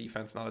offense and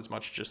defense, not as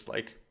much just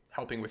like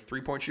helping with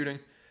 3-point shooting.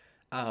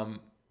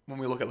 When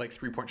we look at like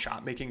 3-point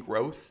shot making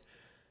growth,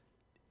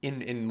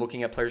 in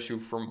looking at players who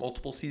for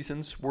multiple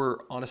seasons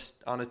were on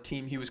a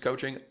team he was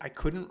coaching, I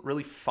couldn't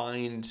really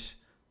find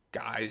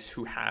guys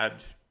who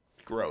had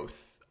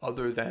growth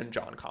other than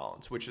John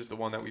Collins, which is the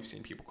one that we've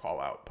seen people call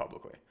out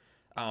publicly.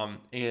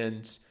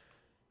 And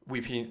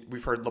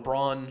we've heard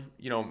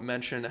LeBron,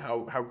 mention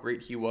how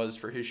great he was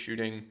for his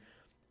shooting.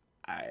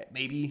 I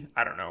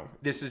don't know.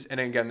 This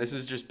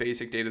is just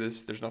basic data.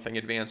 There's nothing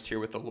advanced here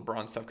with the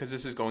LeBron stuff because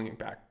this is going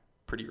back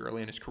pretty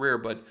early in his career.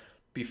 But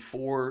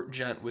before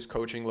Jent was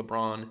coaching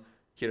LeBron,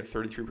 he had a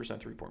 33%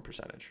 3-point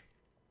percentage.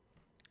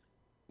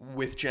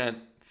 With Jent,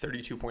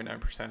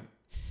 32.9%.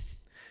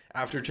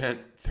 After Jent,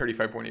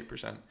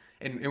 35.8%.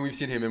 And we've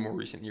seen him in more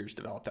recent years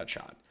develop that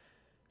shot.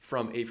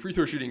 From a free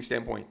throw shooting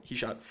standpoint, he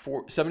shot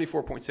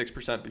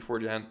 74.6% before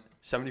Jent,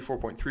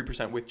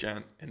 74.3% with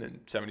Jent, and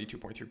then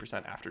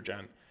 72.3% after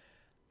Jent.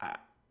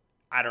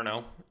 I don't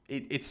know.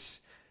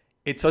 It's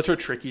such a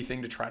tricky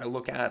thing to try to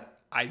look at.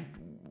 I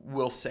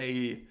will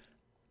say,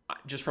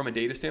 just from a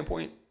data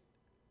standpoint,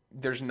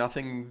 there's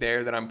nothing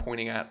there that I'm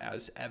pointing at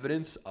as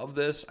evidence of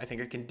this. I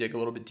think I can dig a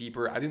little bit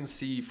deeper. I didn't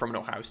see from an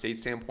Ohio State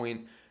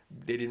standpoint,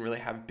 they didn't really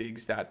have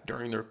bigs that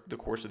during the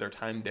course of their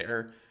time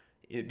there,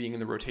 it being in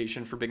the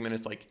rotation for big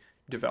minutes, like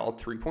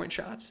developed 3-point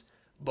shots.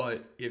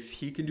 But if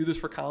he can do this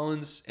for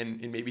Collins, and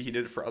maybe he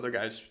did it for other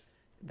guys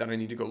that I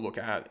need to go look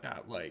at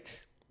like,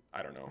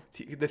 I don't know.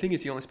 The thing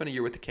is, he only spent a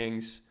year with the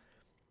Kings.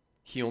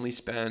 He only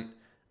spent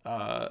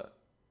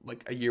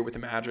like a year with the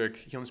Magic.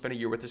 He only spent a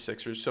year with the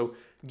Sixers. So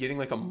getting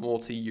like a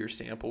multi-year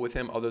sample with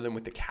him, other than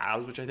with the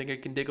Cavs, which I think I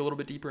can dig a little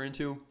bit deeper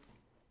into,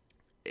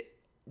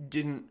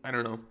 I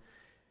don't know.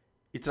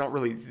 It's not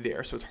really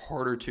there, so it's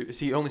harder to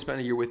see. He only spent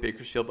a year with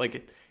Bakersfield.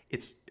 Like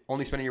it's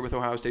only spent a year with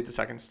Ohio State the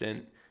second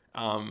stint.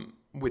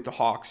 With the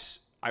Hawks,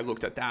 I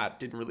looked at that,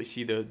 didn't really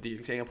see the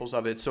examples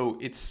of it. So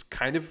it's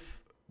kind of,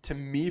 to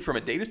me, from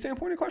a data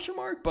standpoint, a question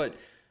mark. But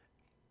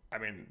I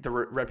mean, the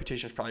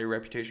reputation is probably a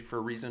reputation for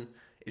a reason.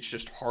 It's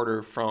just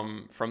harder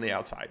from the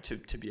outside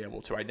to be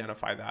able to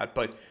identify that.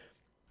 But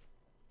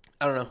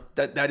I don't know.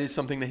 That is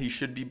something that he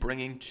should be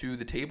bringing to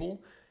the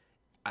table.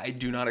 I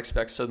do not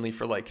expect suddenly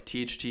for like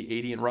THT,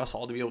 AD, and Russ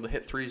all to be able to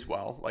hit threes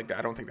well. Like,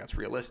 I don't think that's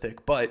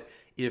realistic. But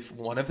if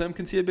one of them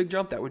can see a big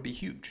jump, that would be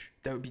huge.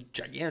 That would be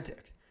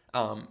gigantic.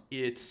 From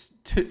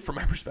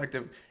my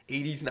perspective,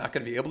 AD's not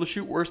going to be able to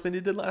shoot worse than he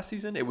did last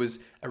season. It was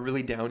a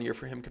really down year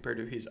for him compared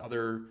to his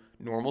other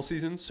normal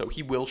seasons, so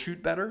he will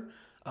shoot better.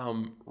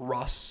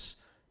 Russ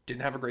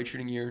didn't have a great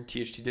shooting year.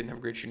 THT didn't have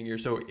a great shooting year.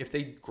 So if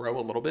they grow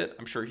a little bit,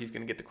 I'm sure he's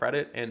going to get the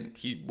credit, and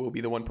he will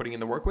be the one putting in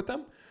the work with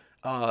them.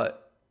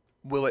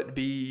 Will it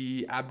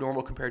be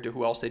abnormal compared to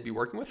who else they'd be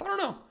working with? I don't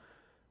know.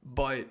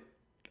 But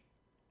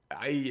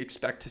I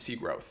expect to see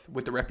growth.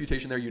 With the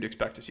reputation there, you'd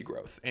expect to see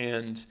growth.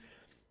 And,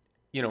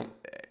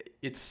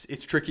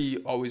 it's tricky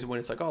always when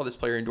it's like, oh, this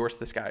player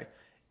endorsed this guy.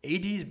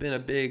 AD's been a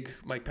big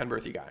Mike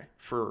Penberthy guy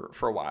for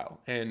a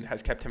while and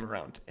has kept him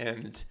around.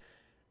 And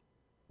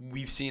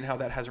we've seen how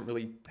that hasn't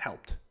really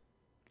helped.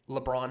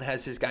 LeBron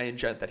has his guy in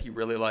Jent that he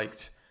really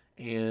liked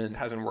and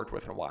hasn't worked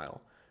with in a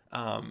while.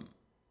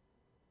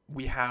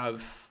 We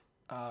have...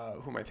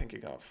 who am I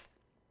thinking of?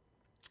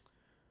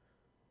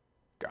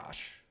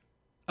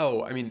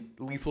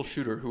 Lethal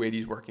Shooter, who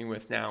AD's working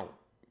with now.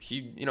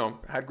 He,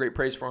 had great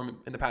praise for him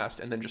in the past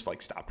and then just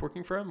like stopped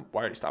working for him.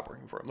 Why did he stop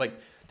working for him?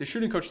 Like, the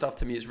shooting coach stuff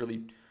to me is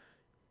really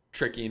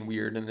tricky and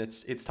weird, and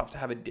it's tough to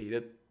have a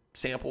data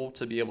sample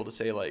to be able to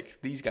say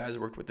like these guys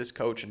worked with this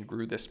coach and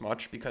grew this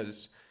much,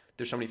 because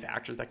there's so many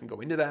factors that can go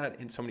into that,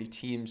 and so many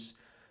teams,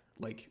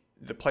 like,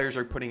 the players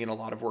are putting in a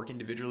lot of work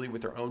individually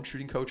with their own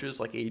shooting coaches,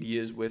 like AD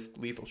is with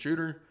Lethal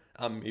Shooter.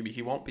 Maybe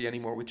he won't be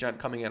anymore with Jent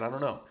coming in. I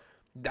don't know.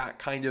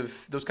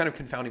 Those kind of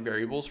confounding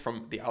variables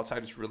from the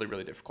outside is really,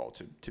 really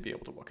difficult to be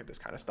able to look at this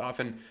kind of stuff.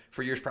 And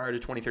for years prior to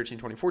 2013,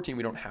 2014,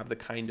 we don't have the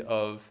kind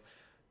of,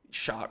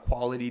 shot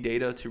quality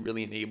data to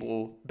really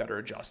enable better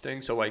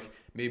adjusting. So like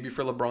maybe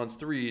for LeBron's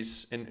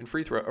threes and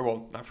free throw, or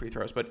well, not free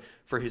throws, but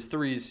for his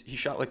threes, he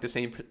shot like the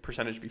same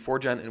percentage before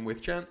Jent and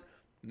with Jent.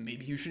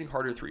 Maybe he was shooting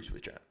harder threes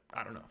with Jent.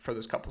 I don't know, for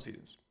those couple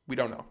seasons. We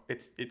don't know.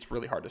 It's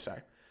really hard to say.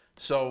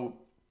 So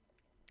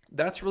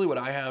that's really what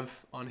I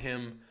have on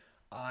him.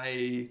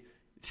 I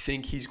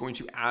think he's going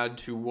to add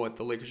to what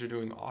the Lakers are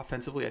doing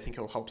offensively. I think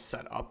he'll help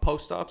set up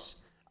post-ups.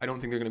 I don't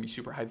think they're going to be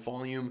super high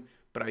volume,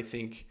 but I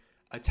think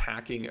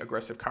attacking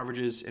aggressive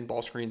coverages and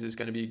ball screens is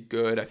going to be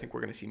good. I think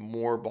we're going to see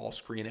more ball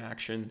screen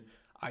action.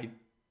 I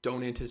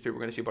don't anticipate we're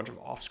going to see a bunch of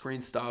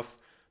off-screen stuff,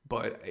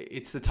 but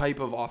it's the type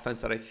of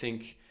offense that I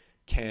think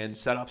can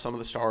set up some of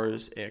the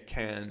stars. It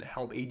can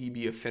help AD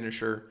be a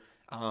finisher.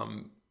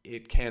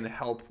 It can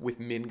help with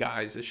min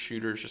guys as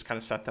shooters, just kind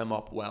of set them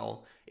up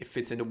well. It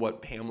fits into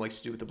what Ham likes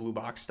to do with the blue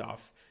box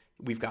stuff.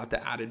 We've got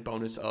the added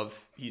bonus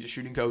of he's a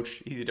shooting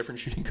coach. He's a different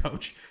shooting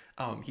coach.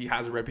 He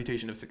has a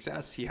reputation of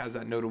success. He has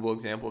that notable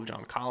example of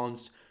John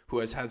Collins, who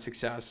has had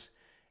success.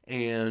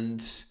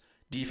 And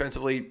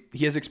defensively,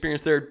 he has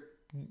experience there.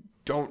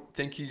 Don't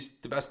think he's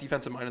the best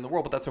defensive mind in the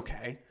world, but that's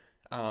okay.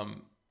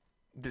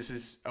 This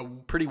is a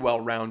pretty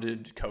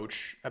well-rounded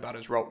coach, about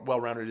as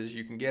well-rounded as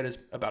you can get,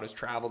 about as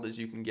traveled as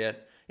you can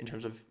get in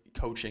terms of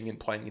coaching and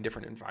playing in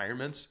different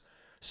environments.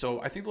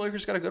 So I think the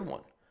Lakers got a good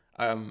one.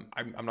 I'm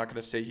not going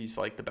to say he's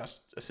like the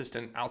best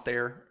assistant out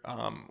there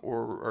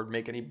or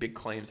make any big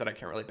claims that I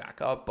can't really back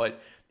up, but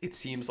it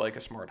seems like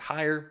a smart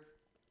hire.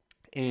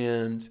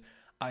 And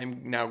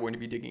I'm now going to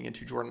be digging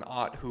into Jordan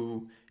Ott,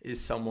 who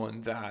is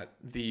someone that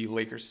the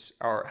Lakers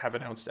have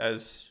announced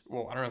as,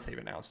 well, I don't know if they've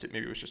announced it.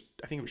 Maybe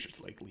I think it was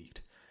just like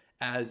leaked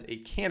as a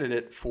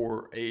candidate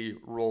for a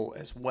role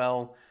as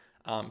well.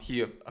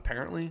 He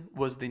apparently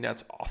was the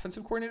Nets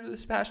offensive coordinator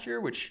this past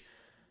year, which,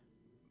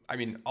 I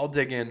mean, I'll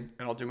dig in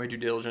and I'll do my due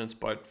diligence,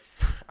 but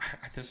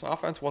this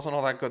offense wasn't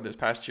all that good this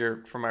past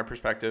year from my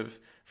perspective,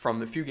 from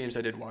the few games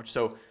I did watch.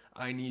 So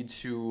I need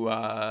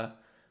to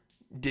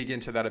dig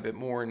into that a bit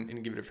more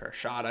and give it a fair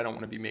shot. I don't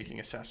want to be making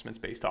assessments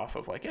based off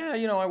of like,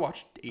 I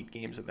watched 8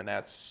 games of the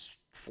Nets,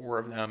 4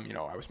 of them,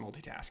 I was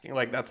multitasking.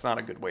 Like, that's not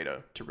a good way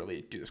to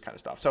really do this kind of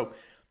stuff. So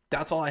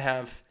that's all I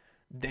have.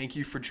 Thank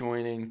you for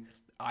joining.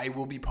 I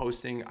will be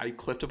posting, I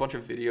clipped a bunch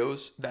of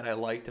videos that I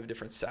liked of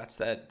different sets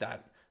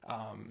that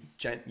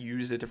Jent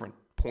used at different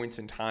points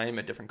in time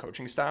at different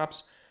coaching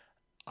stops.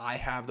 I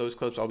have those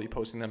clips. I'll be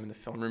posting them in the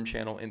Film Room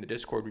channel in the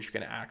Discord, which you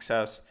can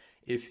access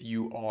if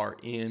you are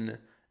in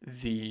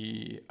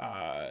the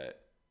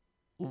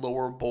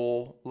lower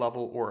bowl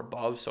level or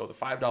above. So the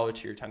 $5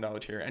 tier, $10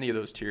 tier, any of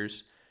those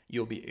tiers,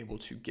 you'll be able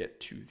to get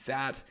to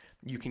that.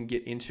 You can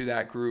get into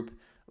that group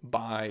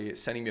by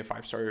sending me a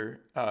 5-star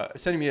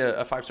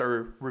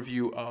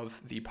review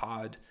of the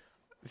pod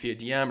via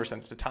DM, or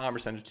send it to Tom, or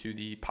send it to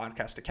the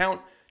podcast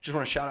account. Just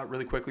want to shout out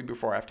really quickly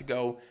before I have to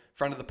go.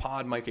 Friend of the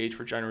pod, Mike H,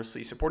 for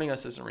generously supporting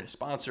us as an arena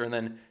sponsor. And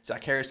then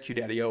Zach Harris, Q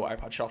Daddy O,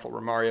 iPod Shuffle,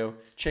 Romario,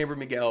 Chamber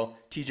Miguel,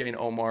 TJ, and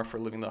Omar for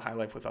living the high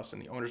life with us in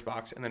the owner's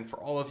box. And then for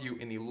all of you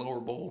in the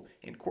lower bowl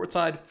and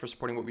courtside for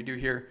supporting what we do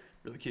here.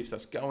 Really keeps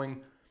us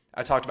going.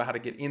 I talked about how to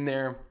get in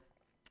there.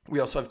 We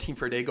also have Team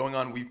for a Day going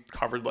on. We've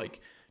covered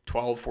like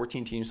 12,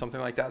 14 teams, something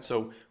like that.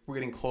 So we're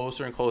getting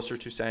closer and closer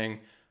to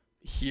saying,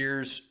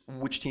 here's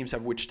which teams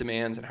have which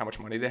demands and how much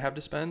money they have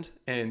to spend.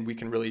 And we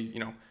can really,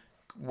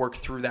 work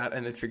through that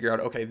and then figure out,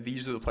 okay,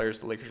 these are the players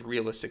the Lakers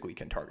realistically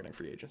can target in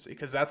free agency.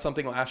 Because that's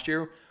something last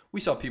year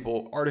we saw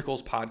people,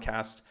 articles,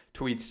 podcasts,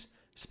 tweets,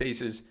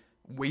 spaces,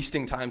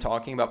 wasting time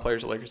talking about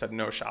players the Lakers had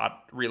no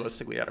shot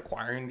realistically at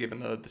acquiring given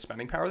the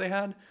spending power they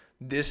had.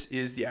 This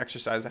is the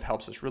exercise that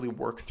helps us really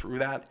work through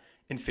that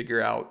and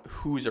figure out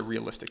who's a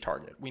realistic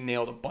target. We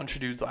nailed a bunch of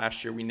dudes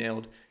last year. We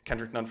nailed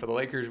Kendrick Nunn for the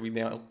Lakers. We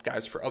nailed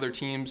guys for other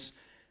teams.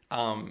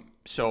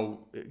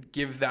 So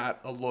give that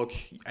a look.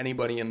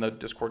 Anybody in the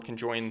Discord can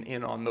join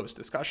in on those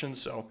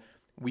discussions. So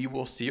we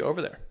will see you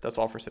over there. That's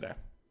all for today.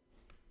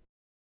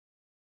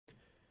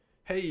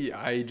 Hey,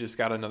 I just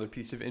got another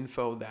piece of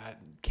info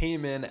that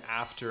came in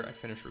after I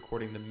finished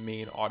recording the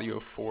main audio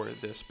for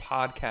this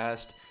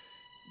podcast.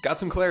 Got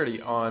some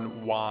clarity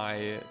on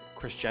why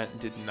Chris Jent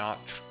did not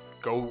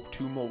go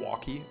to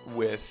Milwaukee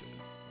with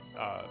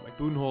Mike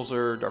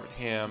Budenholzer, Darvin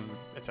Ham,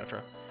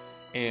 etc.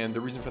 And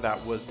the reason for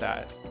that was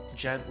that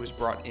Jent was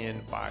brought in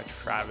by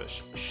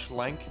Travis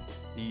Schlenk,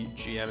 the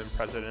GM and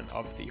president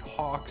of the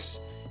Hawks.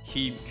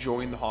 He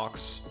joined the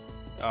Hawks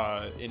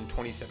in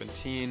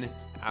 2017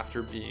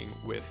 after being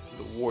with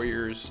the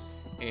Warriors,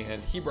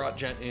 and he brought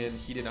Jent in.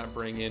 He did not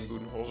bring in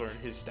Budenholzer and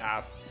his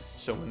staff.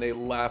 So when they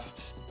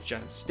left,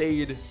 Jent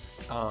stayed,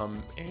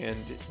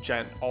 and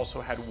Jent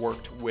also had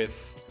worked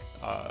with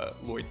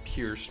Lloyd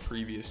Pierce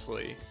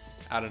previously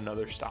at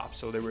another stop.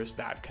 So there was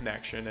that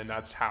connection, and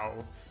that's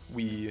how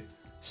we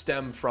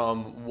stem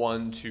from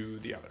one to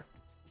the other.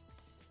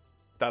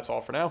 That's all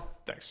for now.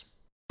 Thanks.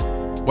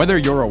 Whether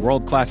you're a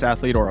world-class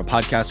athlete or a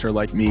podcaster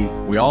like me,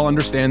 we all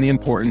understand the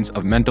importance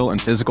of mental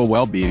and physical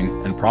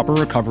well-being and proper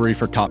recovery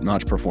for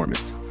top-notch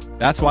performance.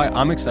 That's why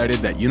I'm excited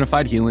that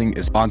Unified Healing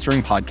is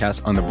sponsoring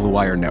podcasts on the Blue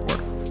Wire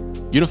Network.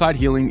 Unified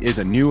Healing is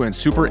a new and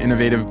super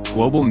innovative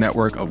global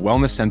network of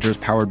wellness centers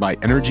powered by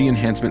Energy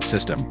Enhancement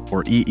System,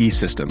 or EE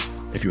System.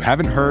 If you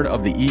haven't heard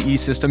of the EE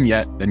System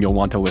yet, then you'll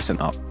want to listen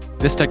up.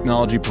 This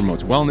technology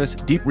promotes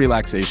wellness, deep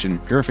relaxation,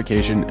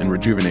 purification, and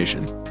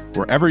rejuvenation.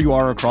 Wherever you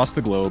are across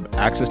the globe,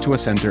 access to a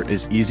center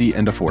is easy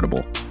and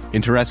affordable.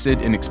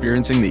 Interested in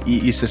experiencing the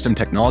EE System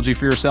technology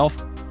for yourself?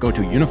 Go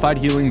to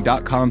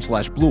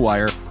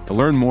unifiedhealing.com/bluewire to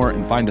learn more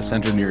and find a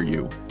center near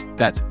you.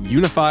 That's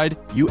unified,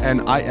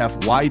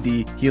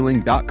 UNIFYD,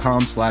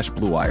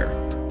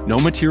 healing.com/bluewire. No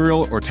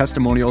material or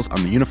testimonials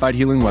on the Unified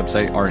Healing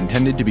website are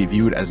intended to be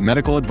viewed as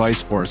medical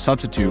advice or a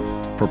substitute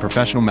for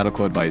professional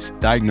medical advice,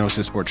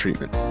 diagnosis, or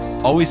treatment.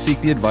 Always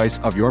seek the advice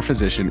of your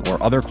physician or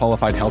other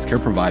qualified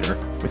healthcare provider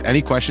with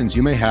any questions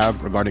you may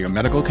have regarding a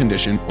medical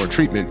condition or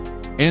treatment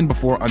and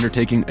before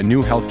undertaking a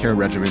new healthcare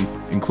regimen,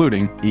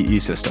 including EE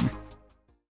System.